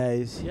 If he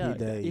dies, Yeah, he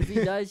dies. if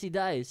he dies, he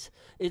dies.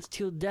 It's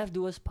till death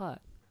do us part.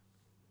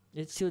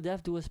 It's till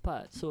death do us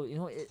part. So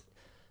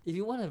if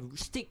you want to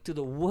stick to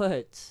the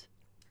words,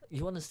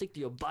 you want to stick to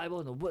your Bible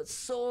and the words,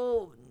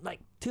 so like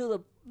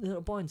till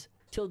the points,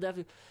 till death,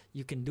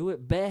 you can do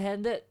it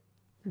barehanded,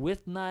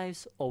 with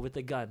knives or with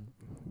a gun.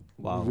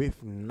 Wow.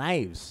 With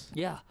knives.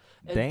 Yeah,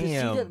 and Damn.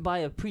 preceded by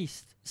a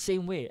priest.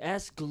 Same way,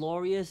 as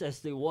glorious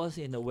as they was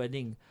in the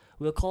wedding.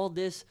 We'll call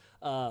this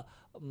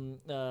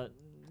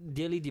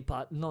dearly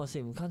departed. No,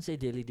 same. We can't say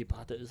dearly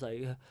departed. It's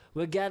like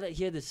we're gathered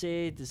here to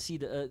see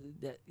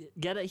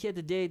gathered here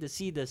today to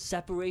see the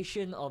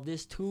separation of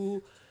these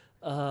two,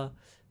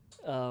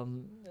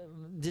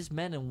 this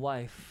man and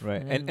wife.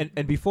 Right. then-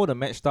 And before the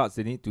match starts,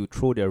 they need to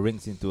throw their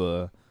rings into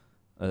a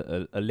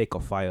lake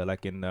of fire,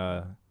 like in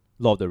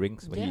Lord of the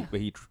Rings, where Yeah.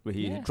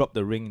 he Yeah. dropped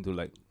the ring into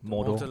like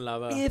Mordor. Molten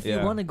lava. if you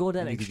yeah, want to go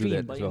that you need to do extreme,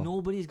 that but as well.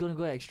 nobody's gonna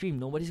go extreme.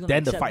 Nobody's gonna.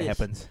 Then the accept fight this.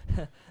 happens.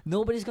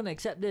 Nobody's gonna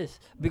accept this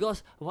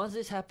because once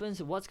this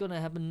happens, what's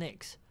gonna happen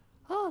next?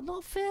 Oh,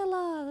 not fair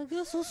lah. The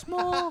girl's so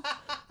small.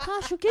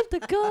 I should give the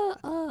girl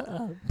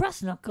a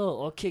brass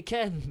knuckle. Okay,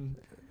 can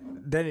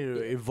Then it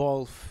will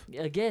evolve.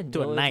 again To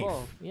a it'll knife.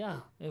 Evolve. Yeah,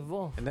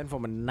 evolve. And then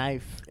from a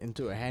knife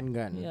into a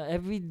handgun. Yeah,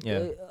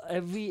 Yeah.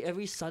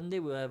 every Sunday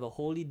we'll have a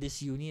holy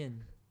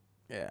disunion.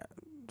 Yeah.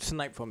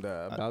 Snipe from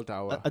the bell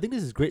tower. I think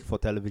this is great for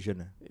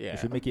television. Yeah. We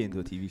should make it into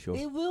a TV show.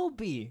 It will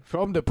be.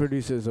 From the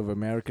producers of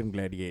American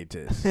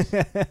Gladiators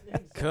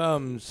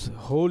comes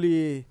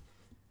Holy.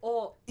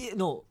 Or you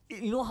know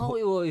how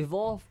it will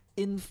evolve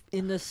in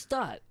the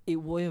start. It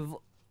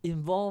will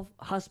involve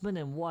husband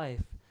and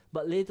wife,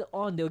 but later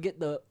on they'll get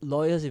the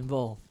lawyers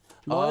involved.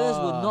 Lawyers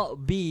will Ah.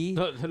 not be.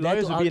 No, the there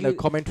lawyers to will be in the argue-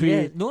 commentary.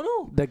 Yeah,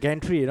 no. The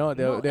gantry, No,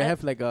 they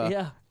have like a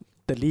Yeah.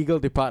 the legal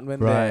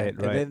department Right,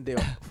 there, right. and then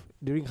they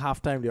during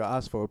halftime they'll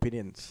ask for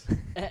opinions.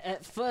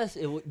 At first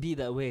it would be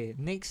that way.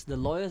 Next, the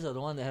lawyers are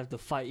the one that have to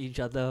fight each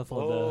other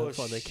for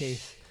the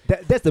case.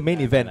 That's the main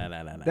event.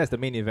 Nah. That's the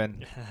main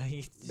event.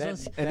 This That-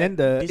 one's- And then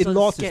the this one's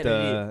in-laws is scared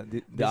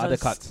the This other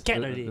one's cuts,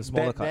 scared the already.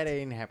 smaller that cuts.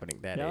 ain't happening.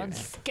 That that ain't one's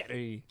happening.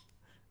 scary.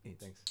 Hey,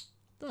 thanks.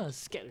 That one's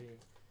scary.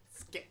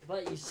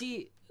 But you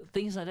see,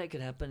 things like that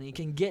could happen. It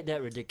can get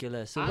that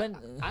ridiculous. So when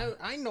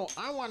I know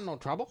I want no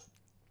trouble.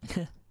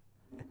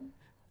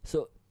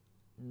 so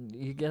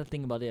you gotta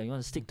think about it. You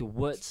want to stick to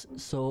words.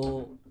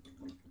 So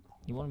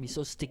you want to be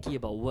so sticky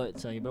about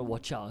words. You better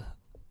watch out.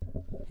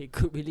 It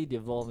could really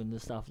devolve into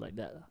stuff like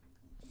that.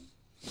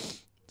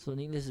 So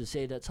needless to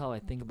say, that's how I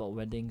think about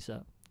weddings.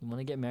 You want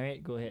to get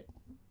married? Go ahead.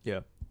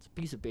 Yeah. It's a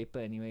piece of paper,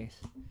 anyways.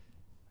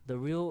 The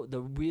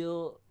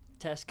real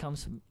test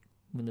comes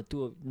when the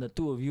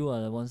two of you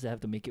are the ones that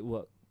have to make it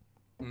work.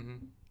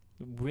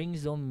 Mm-hmm.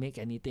 Rings don't make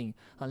anything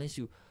unless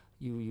you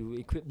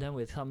equip them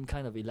with some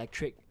kind of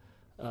electric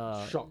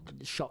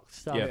shock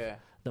stuff. Yeah.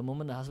 The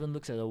moment the husband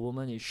looks at a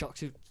woman, it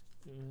shocks you.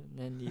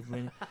 Then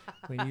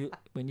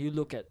when you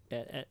look at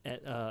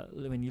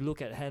when you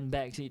look at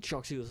handbags, it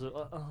shocks you.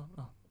 So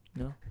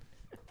you know.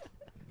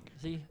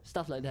 See,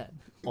 stuff like that.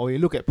 Or you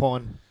look at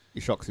porn,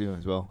 it shocks you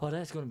as well, Oh,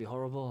 that's gonna be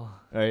horrible.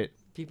 right?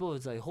 People,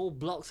 it's like whole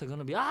blocks are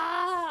gonna be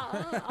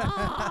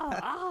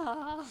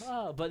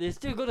but they're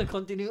still gonna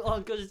continue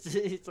on because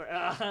it's like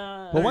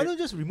But why don't you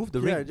just remove the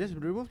Yeah, ring? just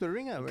remove the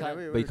ring. can't-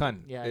 But you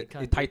can't. Yeah, it,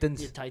 can't. it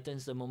tightens. It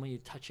tightens the moment you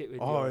touch it with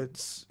Oh, your.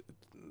 it's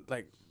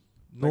like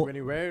No. when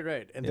you wear it,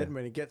 right, and Yeah. then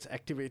when it gets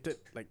activated,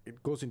 like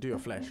it goes into your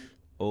flesh.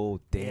 Oh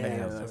Like, damn!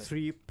 Yeah.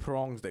 three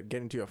prongs that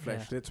get into your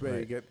flesh. Yeah. That's where you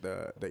Right. get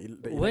the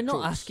We're not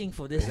electrodes. asking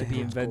for this to be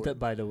Electrodes invented, going.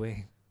 by the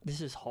way. This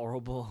is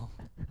horrible,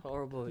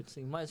 horrible.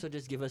 You might as well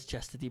just give us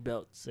chastity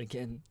belts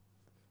again,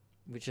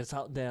 which is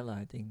out there, lah.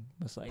 I think.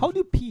 It's like, How do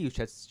you pee with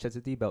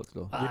chastity belts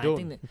though? I don't.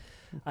 think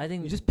I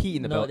think You just pee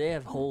in the no, belt. they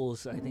have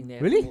holes. I think they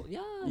have Really?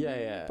 Yeah.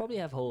 Yeah. Probably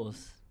have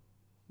holes.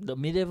 The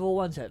medieval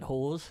ones had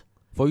holes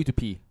For you to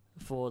pee.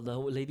 for the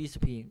ladies to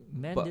pee.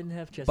 Men But- didn't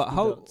have chastity But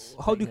belts.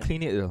 how back do you then.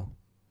 clean it though?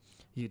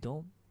 You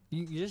don't.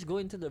 You just go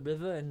into the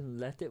river and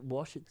let it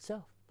wash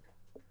itself.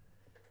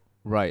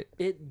 Right.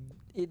 It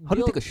How do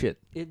you built, take a shit?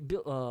 it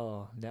built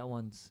that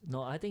one's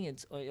no, I think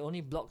it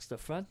only blocks the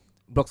front.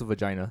 Blocks the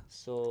vagina.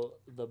 So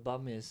the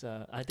bum is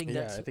I think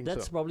Yeah, that's I think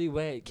that's so. probably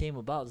where it came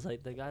about. It's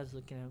like the guy's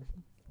looking at him.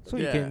 So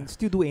Yeah. you can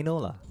still do anal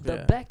lah. The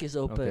Yeah. back is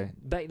open. Okay.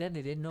 Back then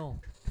they didn't know.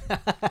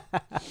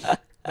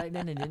 Back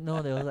then they didn't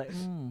know. They were like,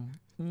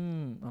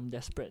 I'm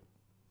desperate.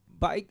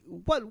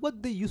 But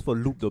what they used for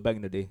loop though back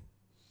in the day?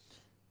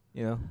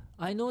 You know,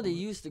 I know they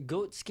used the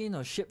goat skin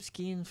or sheep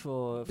skin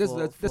for That's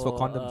for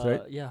condoms,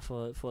 right? Yeah,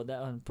 for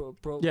that one.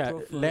 Yeah,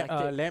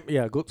 prophylactic. lamb.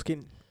 Yeah, goat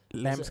skin,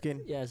 lamb It's a-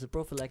 skin. Yeah, it's a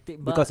prophylactic.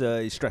 But because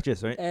it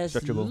stretches, right? as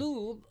Stretchable.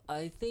 lube,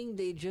 I think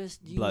they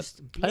just Blood.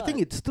 used blood. I think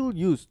it's still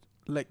used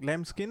like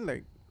lamb skin.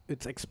 Like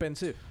it's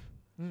expensive.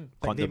 Mm.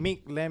 Like they Condom.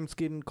 make lamb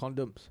skin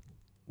condoms.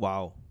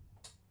 Wow.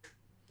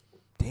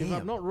 If I'm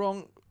Damn. not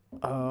wrong,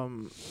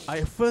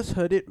 I first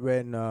heard it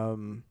when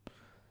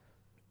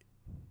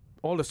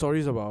all the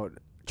stories about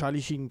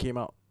Charlie Sheen came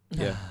out,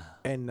 Yeah.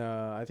 and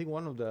I think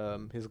one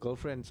of his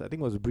girlfriends, I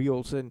think it was Brie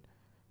Olsen,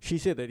 she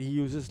said that he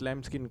uses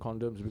lambskin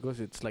condoms because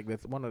it's like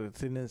one of the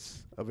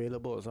thinnest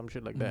available or some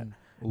shit like that,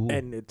 Mm. Ooh.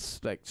 and it's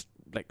like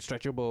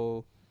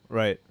stretchable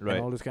right. and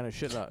all this kind of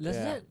shit. Does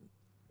that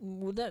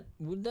would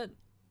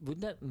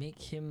that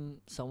make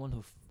him someone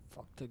who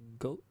fucked a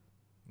goat?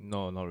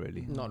 No, not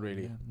really. Not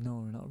really. Yeah,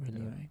 no, not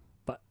really, Yeah. right?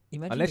 But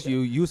imagine Unless with you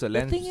use a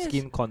the thing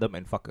lambskin condom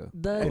and fuck her.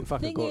 the And fuck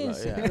a thing goat lah,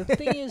 is, yeah. the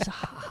thing is,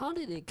 how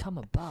did it come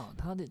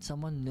about? How did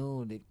someone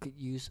know they could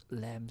use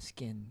lamb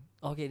skin?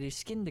 Okay, they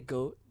skinned the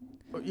goat,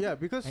 Yeah,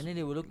 because and then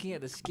they were looking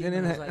at the skin. And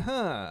And then was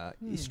like,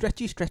 it's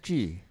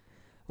stretchy.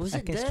 was I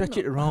it can then stretch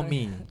it or- around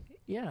me.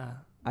 Yeah,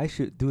 I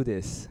should do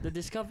this. the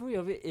discovery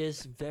of it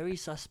is very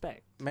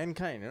suspect.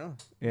 mankind, you know.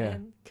 Yeah.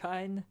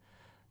 Mankind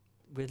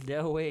with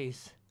their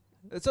ways.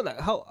 So like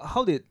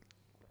how did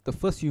the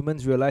first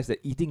humans realize that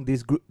eating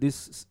this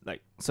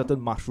like certain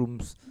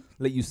mushrooms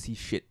let you see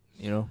shit?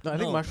 You know. No, I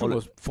think No. mushroom Or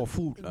was for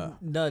food.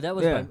 No, that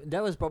was Yeah.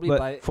 that was probably But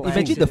by for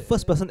imagine food. the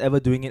first person ever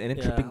doing it and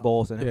then tripping Yeah.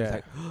 balls and then it's Yeah.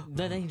 like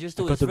Then he just I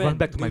told got his to run friend,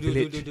 back to my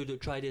village.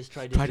 Try this.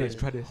 try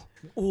this.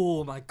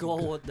 Oh my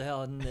god, what the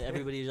hell? And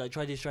everybody's like,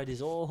 try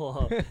this.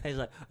 Oh, and he's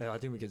like, hey, I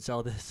think we can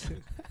sell this.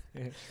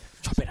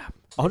 Chop it up.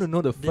 I want to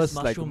know the This first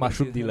like mushroom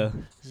mushroom makes you- dealer.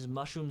 This is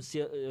mushroom.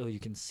 Oh, you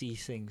can see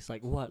things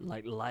like what,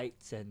 like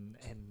lights and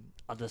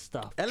other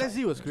stuff.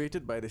 LSD was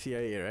created by the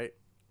CIA, right?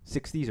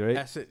 60s, right?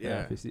 Acid,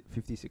 yeah.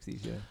 50,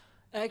 60s, yeah.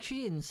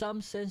 Actually, in some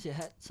sense, it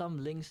had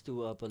some links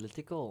to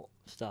political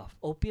stuff.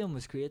 Opium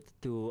was created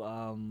to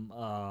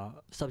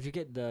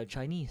subjugate the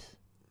Chinese,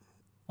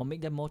 or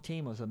make them more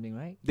tame or something,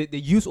 right? They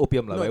use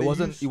opium No, like they it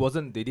use-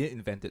 wasn't they didn't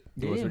invent it. It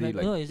They was didn't really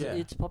invent- like no, it's, Yeah.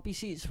 it's poppy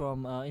seeds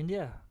from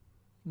India.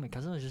 My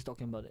cousin was just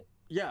talking about it.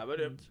 Yeah, but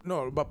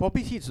but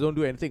poppy seeds don't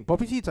do anything.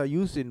 Poppy seeds are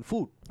used in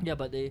food, Yeah,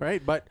 but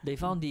right? But they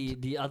found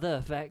the other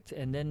effect,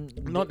 and then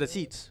not the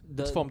seeds.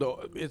 It's from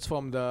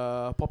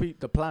the poppy,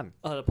 the plant.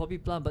 the poppy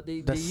plant. But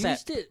The they sap.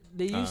 used it.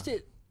 They Ah. used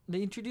it.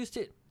 They introduced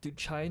it to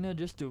China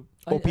just to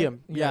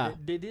Opium, yeah.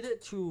 They did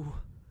it to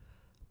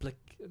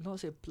not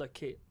say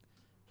placate,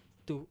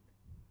 to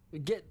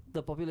get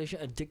the population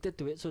addicted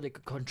to it so they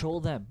could control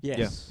them. Yes.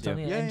 Yeah.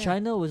 Something Yeah, and yeah.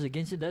 China was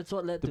against it. That's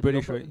what led The to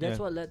British, the open, right? That's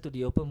Yeah. what led to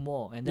the open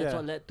war, and that's Yeah.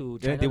 what led to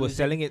Yeah, China they were losing,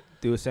 selling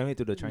it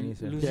to the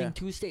Chinese. Yeah. losing Yeah.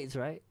 2 states,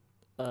 right?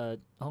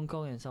 Hong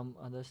Kong and some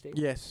other states.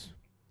 Yes.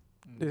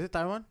 Mm. Is it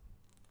Taiwan?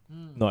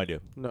 Mm. No idea.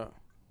 No.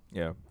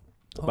 Yeah.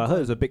 Hong But I heard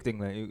Kong. it's a big thing,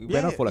 like it Yeah,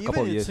 went on for like a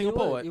couple even of in years.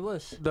 Singapore, It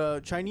was.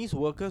 the Chinese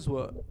workers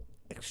were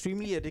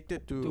extremely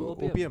addicted to, To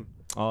opium. opium.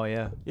 Oh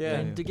yeah. Yeah.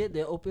 And to get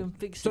their opium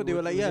fixed, So they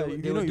were like, yeah, they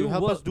you would you do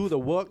help us work. do the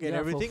work and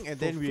Yeah, for everything, and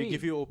then we free.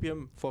 give you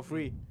opium for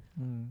free.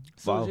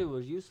 So Wow. it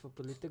was used for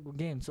political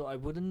gain. So I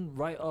wouldn't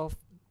write off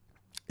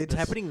It's The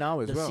s- happening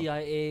now as the well.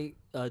 CIA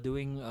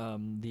doing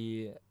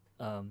the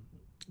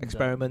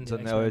Experiments on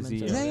experiments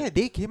LSD, and Yeah, all yeah, that.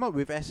 they came up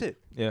with acid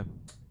Yeah.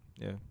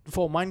 Yeah.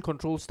 for mind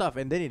control stuff,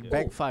 and then it Yeah.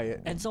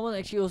 backfired. And someone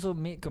actually also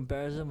made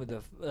comparison with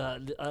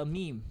a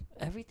meme.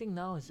 Everything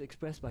now is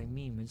expressed by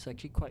meme. It's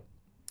actually quite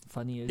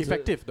funny. It's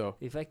Effective though.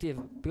 effective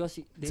because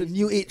It's a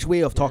new age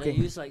way of They talking.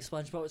 use like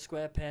SpongeBob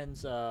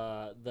SquarePants,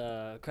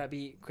 the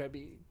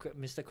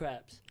Mr.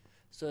 Krabs.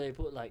 So they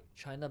put like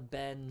China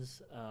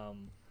bans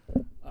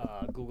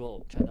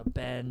Google, China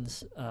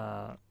bans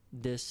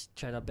this,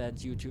 China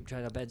bans YouTube,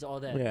 China bans all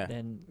that. Yeah.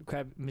 Then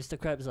Mr.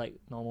 Krabs like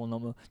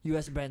normal.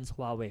 US bans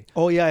Huawei.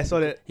 Oh yeah, I saw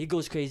that. He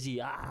goes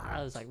crazy.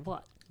 I was like,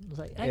 what? I was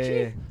like, Yeah,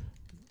 actually, yeah.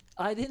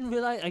 I didn't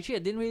realize. Actually, I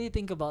didn't really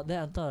think about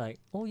that until like,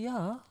 oh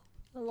yeah,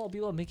 a lot of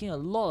people are making a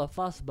lot of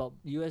fuss about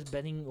US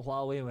banning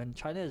Huawei when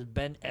China has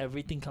banned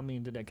everything coming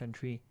into their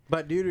country.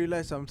 But do you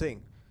realize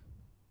something?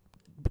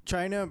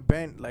 China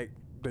banned like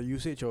the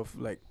usage of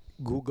like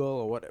Google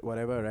or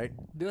whatever, right?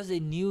 Because they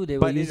knew they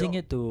were But it using o-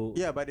 it to.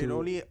 Yeah, but it to-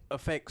 only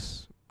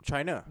affects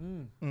China,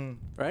 Mm,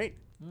 right?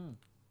 mm.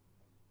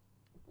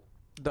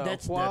 The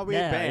That's the- Huawei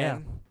yeah,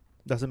 ban,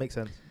 Doesn't make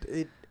sense.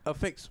 it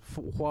affects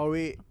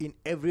Huawei in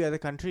every other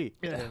country.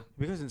 Yeah.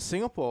 Because in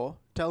Singapore,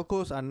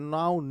 telcos are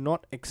now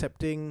not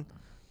accepting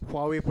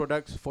Huawei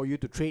products for you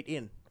to trade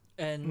in.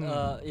 And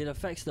it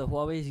affects the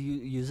Huawei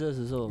users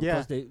as well.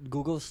 Yeah. Because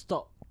Google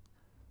stopped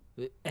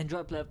the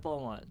Android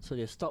platform, what? So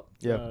they stopped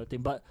Yeah.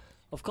 thing. But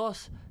of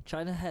course,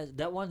 China has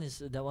that one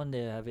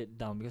they have it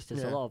down because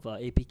there's a Yeah. lot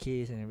of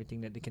APKs and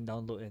everything that they can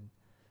download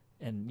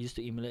and use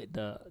to emulate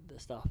the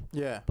stuff.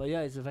 Yeah. But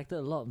yeah, it's affected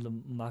a lot of the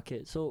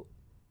market. So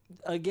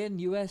again,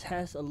 US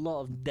has a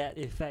lot of that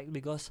effect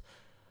because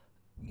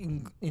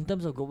in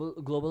terms of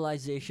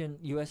globalization,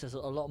 US has a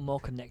lot more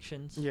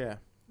connections. Yeah.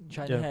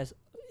 China Yeah. has,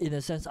 in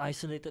a sense,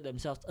 isolated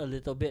themselves a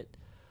little bit,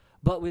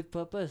 but with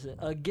purpose.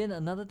 Again,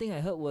 another thing I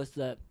heard was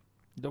that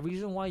the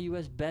reason why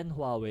US banned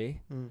Huawei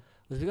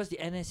was because the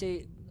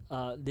NSA,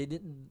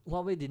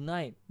 Huawei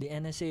denied the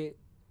NSA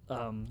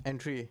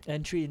Entry.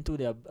 entry into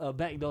their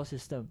backdoor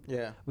system,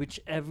 Yeah. which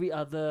every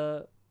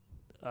other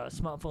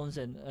smartphones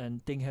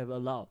and thing have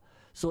allowed.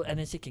 So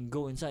NSA can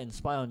go inside and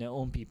spy on their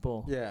own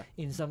people. Yeah.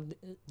 In some,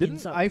 Didn't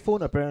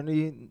iPhone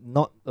apparently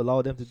not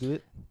allow them to do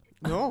it?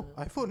 No,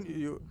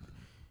 iPhone.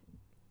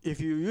 If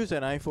you use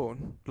an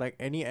iPhone, like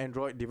any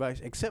Android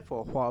device except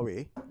for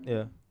Huawei,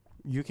 Yeah.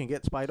 you can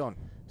get spied on.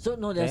 So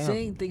no, they're Damn.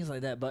 saying things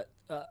like that, but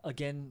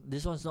again,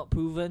 this one's not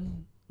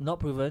proven. Not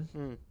proven.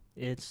 Mm.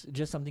 It's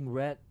just something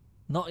read.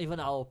 Not even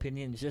our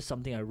opinion. It's just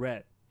something I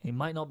read. It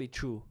might not be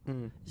true.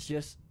 Mm. It's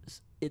just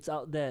it's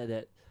out there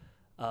that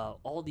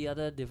all the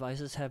other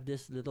devices have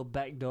this little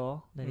back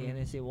door that the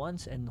NSA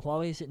wants, and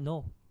Huawei said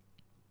no.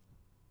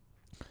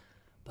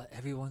 But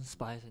everyone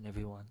spies on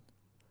everyone.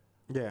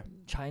 Yeah.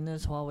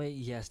 China's Huawei,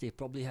 yes, they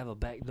probably have a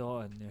back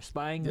door and they're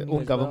spying Their on you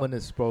own as well. government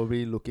is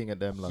probably looking at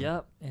them.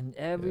 Yep, and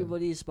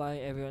everybody is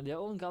spying everyone. Their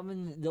own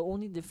government. The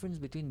only difference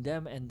between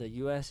them and the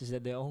US is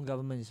that their own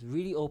government is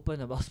really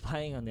open about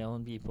spying on their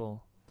own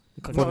people.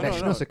 For No, no,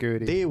 national no.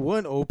 security. They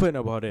weren't open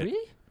about it.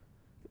 Really?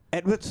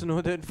 Edward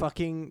Snowden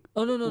fucking.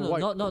 Oh no,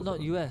 White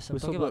not US. I'm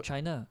talking about whistleblower.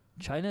 China.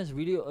 China is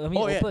really. I mean,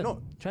 Oh, yeah, open.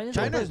 no. China's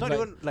China open. is not Like,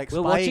 even like we're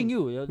spying. watching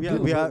you. Yeah,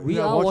 we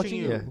are watching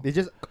you. Yeah, they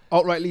just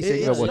outrightly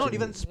saying It's they're not watching.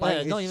 even you.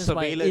 spying. not It's even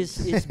spying.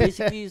 surveillance. It's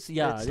basically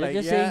yeah. It's They're like,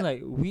 just yeah, saying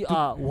like we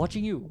are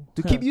watching you.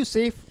 To keep you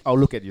safe, I'll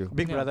look at you.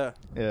 Big Yeah. brother.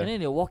 Yeah. And then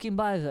they're walking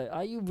by. It's like,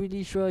 are you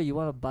really sure you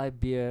want to buy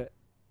beer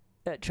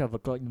at 12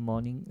 o'clock in the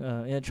morning?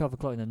 At 12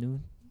 o'clock in the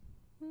noon.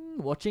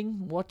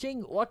 Watching.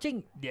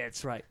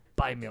 That's right.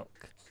 Buy milk.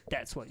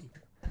 That's what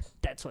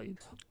you.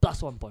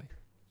 Plus 1 point.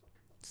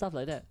 Stuff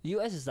like that.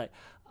 US is like,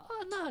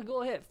 oh nah,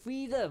 go ahead.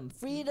 Freedom.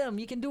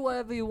 You can do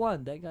whatever you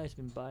want. That guy's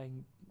been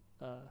buying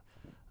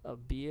a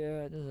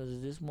beer.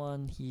 This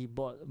one, he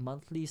bought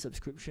monthly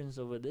subscriptions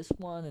over this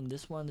one and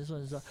this one. This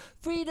one is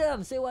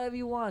freedom. Say whatever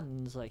you want.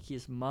 And it's like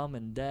his mom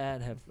and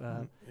dad have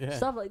Yeah.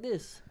 stuff like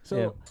this. So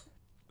Yeah.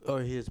 Oh,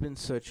 he has been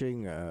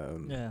searching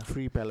Yeah.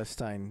 Free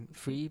Palestine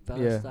free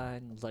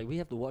Palestine. It's like we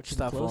have to watch him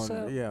stuff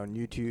closer. on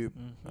YouTube,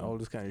 Mhm. all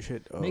this kind of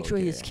shit. Make sure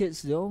his okay.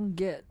 kids don't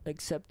get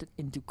accepted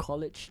into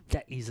college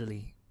that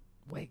easily.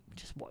 Wait,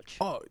 just watch.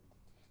 Oh,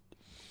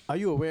 are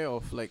you aware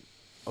of like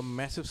a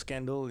massive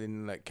scandal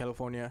in like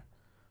California,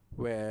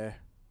 where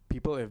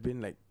people have been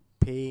like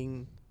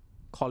paying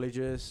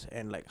colleges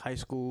and like high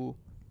school,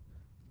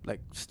 like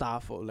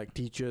staff or like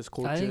teachers,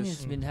 coaches? I think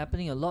it's been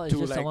happening a lot. It's to,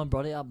 just like- someone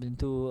brought it up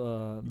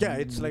into yeah,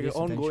 it's like an this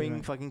adventure, ongoing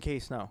right? fucking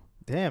case now.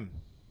 Damn.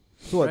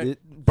 So what? Right.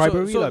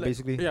 Bribery, So, lah, like,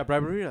 basically. Yeah,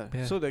 bribery. lah.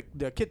 Yeah. So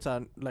their kids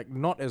are like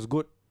not as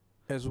good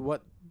as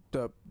what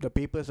the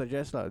paper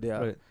suggests. Lah.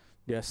 Right.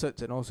 Their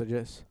certs and all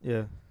suggest.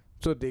 Yeah.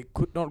 So they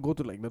could not go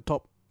to like the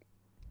top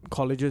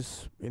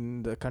colleges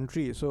in the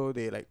country. So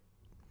they like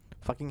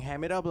fucking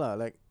ham it up lah.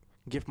 Like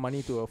give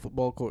money to a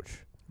football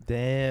coach.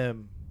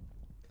 Damn.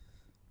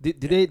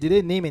 Did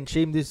they name and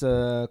shame these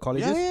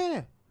colleges?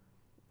 Yeah.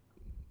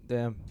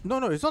 Damn.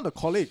 No, it's not the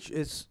college.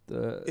 It's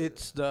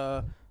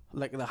The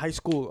like the high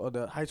school or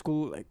the high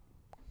school like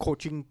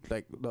coaching,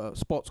 like the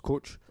sports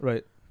coach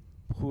right.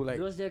 who like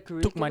Because their took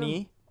curriculum-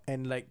 money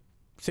and like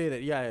say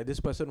that yeah, this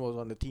person was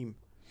on the team.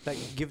 Like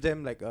give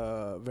them like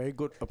a very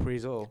good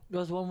appraisal.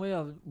 There was one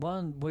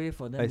way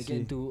for them I to see. get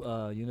into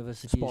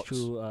universities Sports.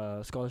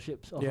 through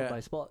scholarships offered Yeah. by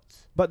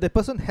sports. But the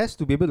person has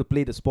to be able to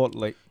play the sport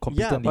like Yeah,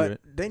 competently, but right?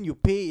 then you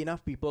pay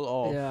enough people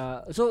off.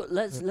 Yeah. So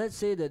let's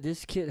say that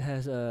this kid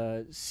has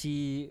a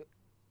C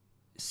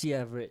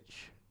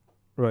average,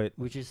 Right.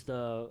 which is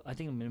the I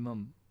think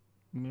minimum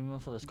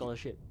for the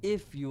scholarship.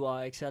 If you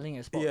are excelling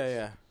at sports.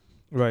 Yeah.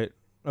 Right.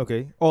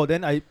 Okay. Oh,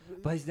 then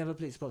But he's never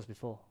played sports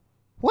before.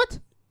 what?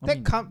 I That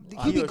mean, can't. he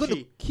He'll or be gonna.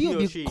 she- He'll he or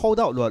be she. called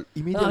out, what, no, I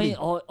immediately. mean,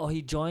 or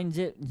he joins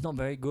it. He's not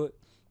very good.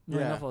 Not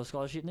Yeah. enough for a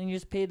scholarship. Then you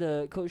just pay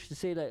the coach to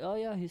say like, oh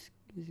yeah,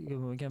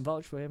 we can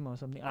vouch for him or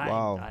something.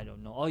 Wow. I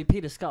don't know. Or you pay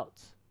the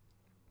scouts.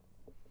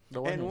 The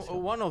one And that's-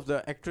 one of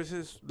the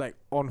actresses like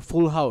on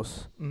Full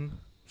House, Mm.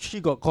 she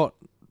got caught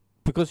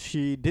because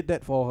she did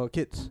that for her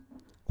kids.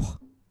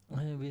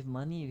 with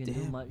money you can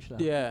do Damn. much lah.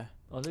 Yeah.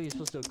 Although you're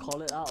supposed to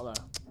call it out lah.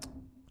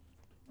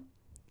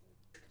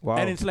 Wow.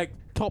 And it's like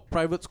top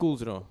private schools,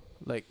 you know,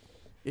 like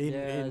in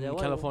that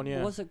one-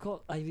 California. What's it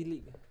called? Ivy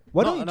League.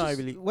 why no, don't you no, I just,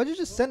 believe- why don't you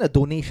just send a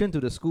donation to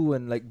the school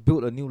and like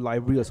build a new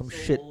library or some That's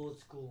so shit, Old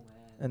school,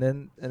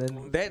 man. and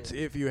then. That's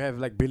if you have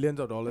like billions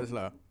of dollars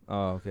lah.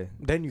 Oh, okay.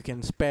 Then you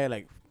can spare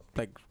like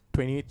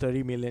 20,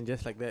 30 million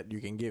just like that you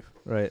can give.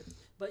 Right.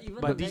 But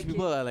even But the these bad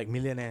people are like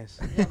millionaires.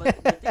 yeah,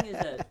 but the thing is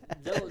that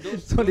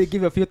those So they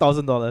give you a few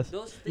 $1,000s,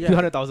 those few things,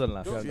 $100,000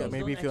 lah. those Yeah, things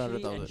maybe don't few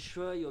actually 100,000.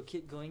 ensure your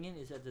kid going in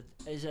is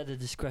at the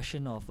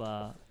discretion of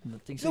the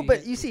thing. So No, but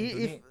get- you see, can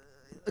if donate.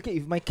 okay,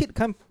 if my kid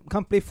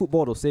can't play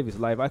football to save his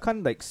life, I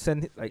can't like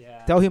send it, like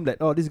Yeah. tell him that,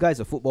 oh, this guy's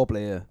a football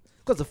player.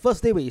 Because the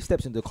first day when he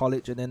steps into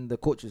college, and then the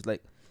coach is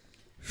like,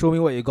 "Show me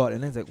what you got,"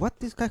 and then it's like, "What?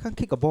 This guy can't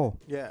kick a ball."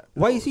 Yeah.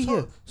 Why is he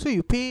here? So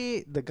you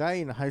pay the guy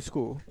in high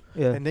school,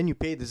 Yeah. and then you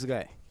pay this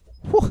guy.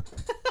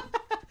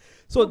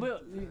 So, No,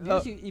 but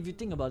because if you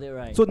think about it,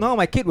 right? so now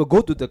my kid will go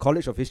to the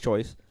college of his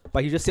choice,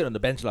 but he just sit on the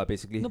bench, lah,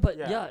 basically. no, but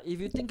Yeah. yeah,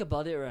 if you think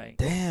about it, right?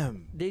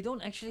 Damn. They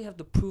don't actually have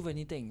to prove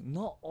anything.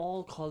 Not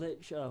all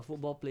college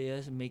football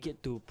players make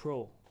it to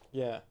pro.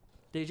 Yeah.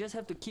 They just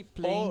have to keep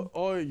playing.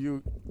 Or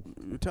you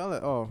tell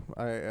that,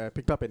 I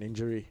picked up an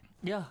injury.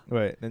 Yeah.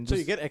 Right. Then So just,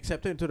 you get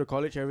accepted into the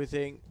college,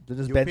 everything. then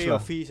just You bench pay your lah.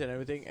 fees and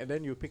everything, and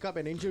then you pick up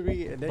an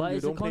injury, and then But you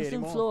it's a don't play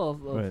constant anymore. flow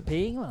of Right.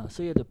 paying lah.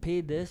 So you have to pay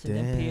this and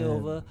then pay Damn.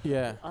 over.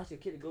 Yeah. Ask your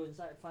kid to go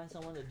inside, find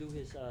someone to do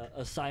his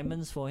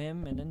assignments for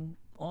him, and then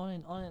on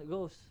it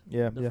goes.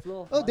 Yeah, The yeah.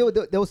 flow of Oh,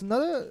 money. there was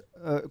another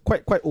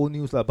quite old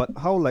news lah, but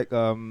how like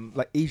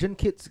Asian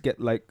kids get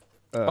like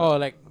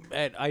Like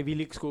at Ivy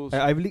League schools.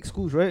 at Ivy League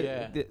schools, right?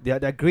 Yeah.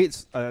 Their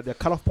grades, their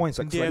cutoff points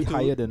like They slightly have to-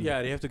 higher than.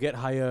 Yeah, they have to get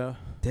higher.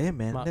 Damn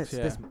man, marks,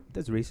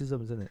 that's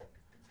racism, isn't it?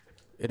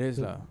 It is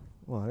Yeah. lah.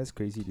 Wow, that's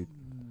crazy, dude.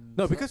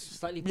 No, Sli- because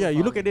slightly yeah,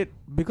 you look at profound.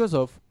 it because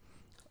of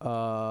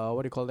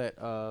what do you call that?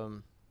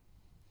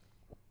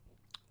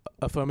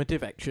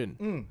 Affirmative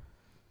action.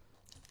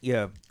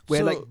 Yeah, where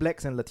So- like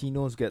blacks and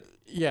Latinos get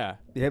Yeah,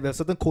 they have a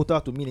certain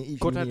quota to meet in each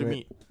quota uni, to right?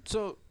 meet.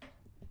 So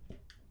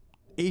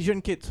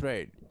Asian kids,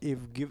 right?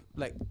 If give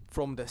like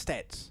from the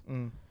stats,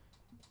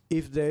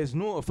 if there is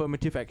no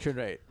affirmative action,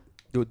 right,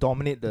 They will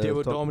dominate the. they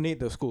will top- dominate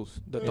the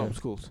schools, the Yeah. top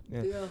schools.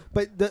 Yeah. Yeah.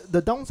 But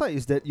the downside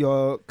is that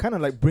you're kind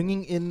of like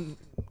bringing in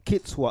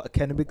kids who are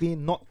academically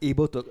not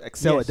able to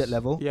excel at that Yes.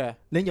 level. Yeah.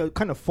 Then you're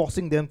kind of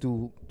forcing them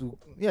to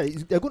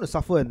they're going to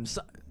suffer and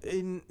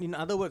In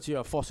other words, you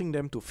are forcing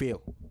them to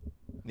fail.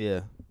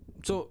 yeah.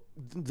 So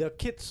the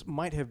kids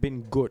might have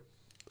been good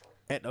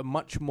at a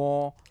much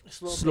more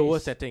Slow slower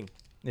pace. setting,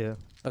 Yeah.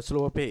 a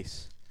slower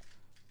pace,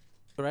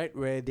 right?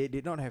 Where they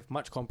did not have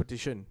much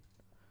competition.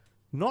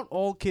 Not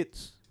all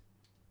kids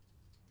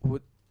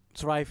would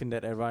thrive in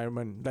that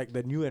environment, like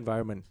the new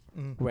environment,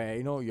 where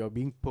you're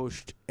being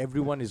pushed,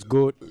 everyone is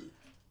good,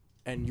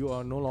 and you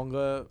are no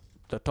longer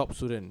the top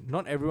student.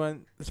 Not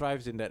everyone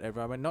thrives in that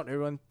environment. Not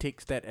everyone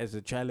takes that as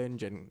a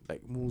challenge and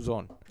like moves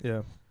on.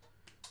 Yeah.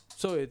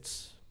 So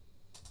it's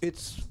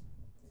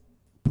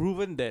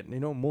proven that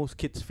most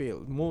kids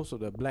fail. Most of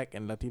the black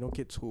and Latino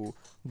kids who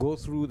go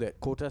through that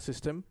quota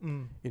system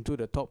into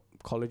the top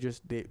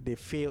colleges, they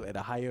fail at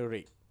a higher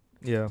rate,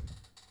 Yeah.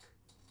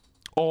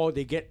 or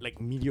they get like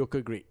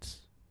mediocre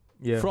grades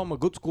Yeah. from a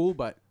good school,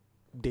 but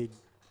they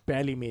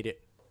barely made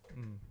it.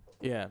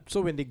 Yeah.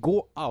 So when they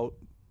go out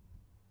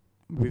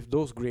with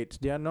those grades,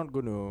 they are not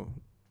going to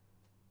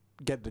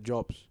get the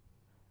jobs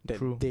that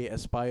True. they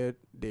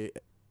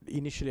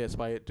initially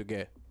aspired to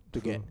get.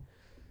 True.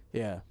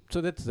 Yeah.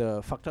 So that's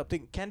the fucked up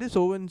thing. Candace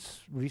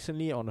Owens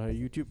recently on her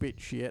YouTube page,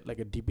 she had like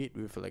a debate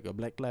with like a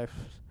Black Lives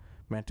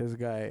Matters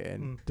guy,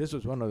 and this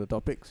was one of the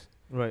topics,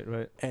 Right.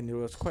 Right. and it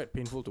was quite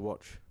painful to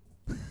watch.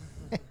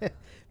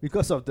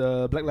 Because of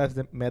the Black Lives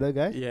Matter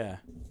guy. Yeah.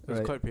 It was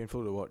Right. quite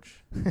painful to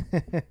watch.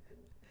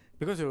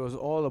 Because it was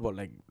all about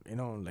like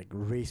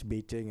race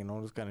baiting and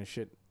all this kind of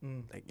shit.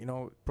 Like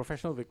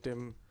professional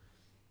victim.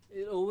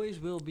 It always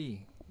will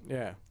be.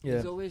 Yeah. Yeah.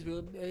 It always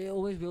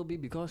will be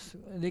because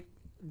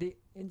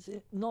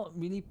it's not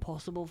really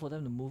possible for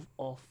them to move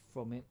off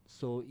from it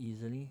so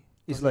easily.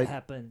 It's 'Cause like- it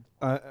happened.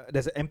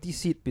 There's an empty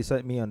seat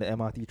beside me on the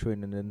MRT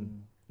train, and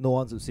then no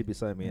one's to sit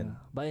beside me. Yeah. And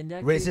But in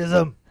that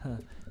racism.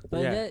 Case,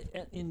 but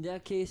Yeah. in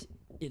that case,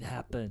 it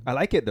happened. I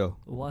like it though.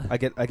 Why? I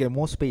get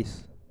more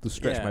space to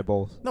stretch Yeah. my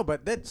balls. No,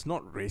 but that's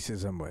not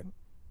racism, but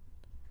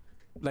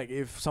like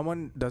if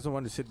someone doesn't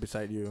want to sit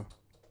beside you,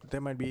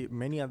 there might be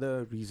many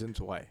other reasons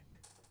why.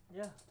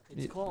 Yeah,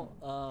 it's It- called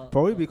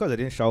Probably because I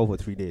didn't shower for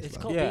 3 days. it's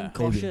lah. called Yeah. being Maybe.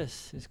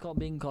 cautious. It's called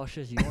being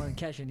cautious. You don't want to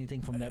catch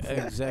anything from that food.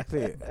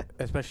 Exactly.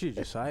 Especially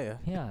Josiah.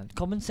 Yeah,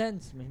 common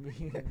sense maybe.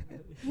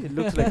 He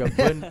looks like a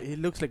burn. He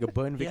looks like a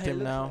burn Yeah, he victim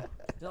looks now.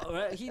 No,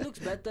 right? He looks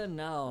better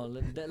now.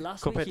 That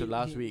last Compared week to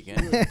last week, he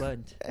eh? was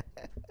burnt.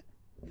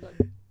 But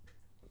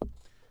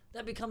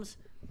that becomes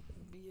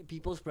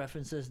people's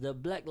preferences. The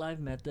Black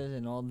Lives Matters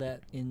and all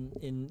that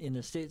in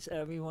the States,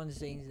 everyone's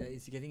saying that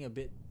it's getting a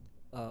bit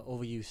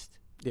overused.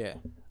 Yeah.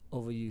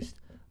 Overused.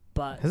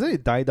 But Hasn't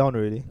it died down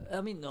already?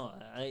 I mean, no,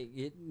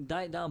 it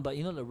died down. But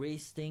the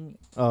race thing,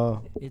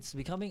 it's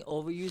becoming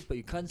overused. But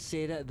you can't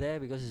say that there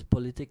because it's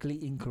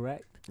politically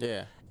incorrect,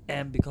 Yeah.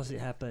 and because it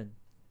happened.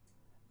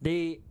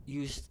 They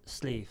used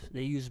slaves.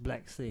 They used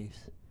black slaves.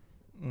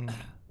 The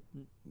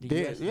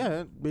US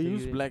They the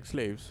use US black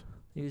slaves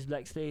They use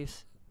black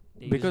slaves.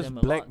 They use because them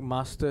a black lot.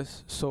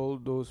 masters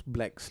sold those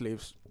black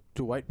slaves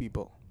to white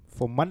people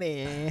For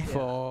money.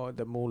 for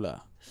the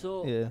moolah.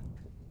 So Yeah.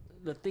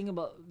 the thing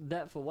about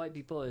that for white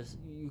people is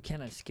you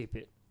cannot escape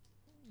it.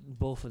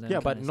 Both of them. Yeah,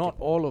 but cannot not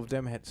escape all of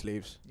them had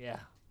slaves. it. Yeah.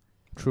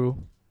 True.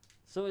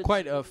 So it's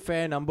Quite a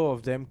fair number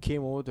of them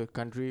came over to the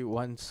country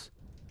once,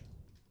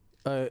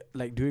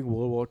 like during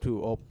World War II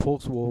or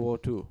post World War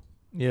II.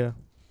 Yeah.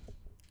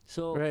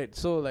 So Right.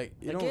 So like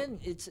you know. again,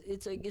 it's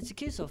a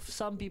case of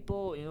some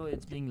people,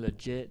 it's being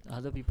legit.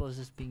 Other people is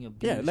just being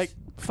abused. Yeah, like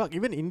fuck.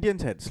 Even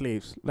Indians had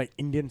slaves, like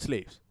Indian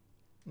slaves,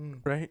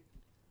 right?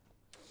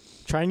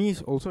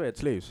 Chinese also had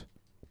slaves.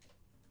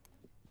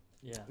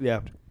 yeah. Yeah.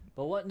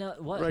 But what now?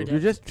 What? Right. You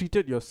just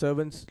treated your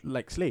servants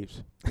like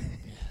slaves.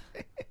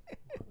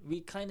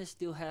 we kind of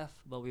still have,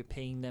 but we're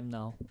paying them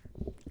now.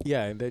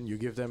 Yeah, and then you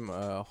give them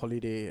a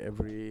holiday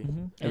every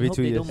Every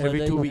 2 years.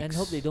 Every 2 And weeks.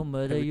 hope they don't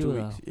murder every you. 2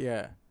 weeks.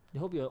 Yeah. I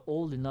hope you're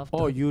old enough.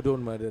 Or to you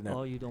don't murder them.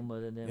 Or you don't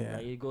murder them. Yeah.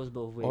 Like, it goes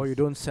both ways. Or you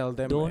don't sell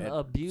them. Don't at,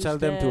 abuse sell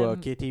them. them to a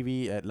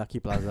KTV at Lucky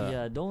Plaza.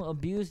 Yeah, don't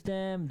abuse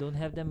them. Don't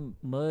have them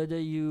murder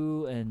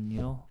you, and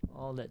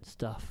all that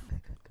stuff.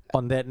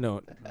 On that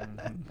note,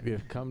 we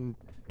have come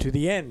to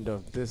the end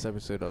of this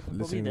episode of Probably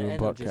Listening the Room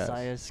end of Podcast.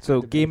 Josiah's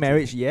So gay credibility.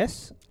 marriage,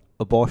 yes.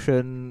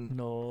 Abortion,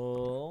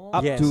 No.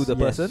 Up Yes, to the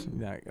yes. person?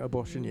 Yeah,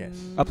 abortion, yes.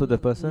 Up to the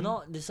person?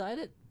 Not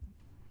decided.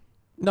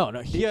 No,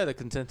 here the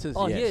consensus.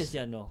 Oh, yes.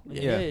 here is no.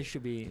 Yeah. Here it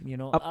should be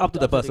up to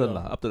the person girl.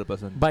 lah. Up to the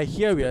person. By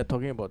here we are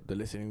talking about the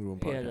Listening Room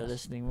Podcast. Yeah, the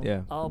listening room.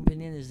 Yeah. Our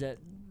opinion is that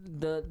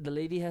the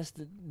lady has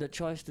the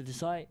choice to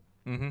decide,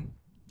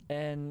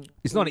 and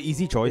It's not an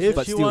easy choice, If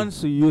but she still.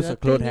 wants to use the a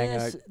clothes thing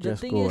hanger, is-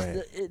 just the go thing is,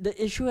 ahead.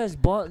 the issue has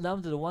boiled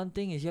down to the one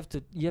thing is you have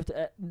to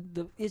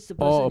it's the person.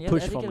 Or you have to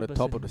push from educate the the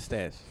top person. of the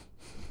stairs.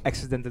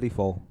 Accidentally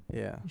fall.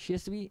 Yeah. She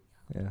has to be.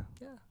 Yeah.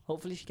 Yeah.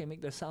 Hopefully, she can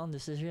make the sound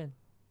decision.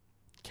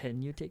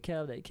 Can you take care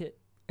of that kid?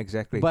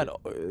 Exactly. But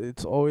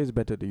it's always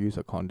better to use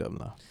a condom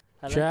lah.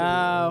 I like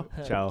Ciao.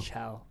 to- Ciao.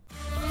 Ciao.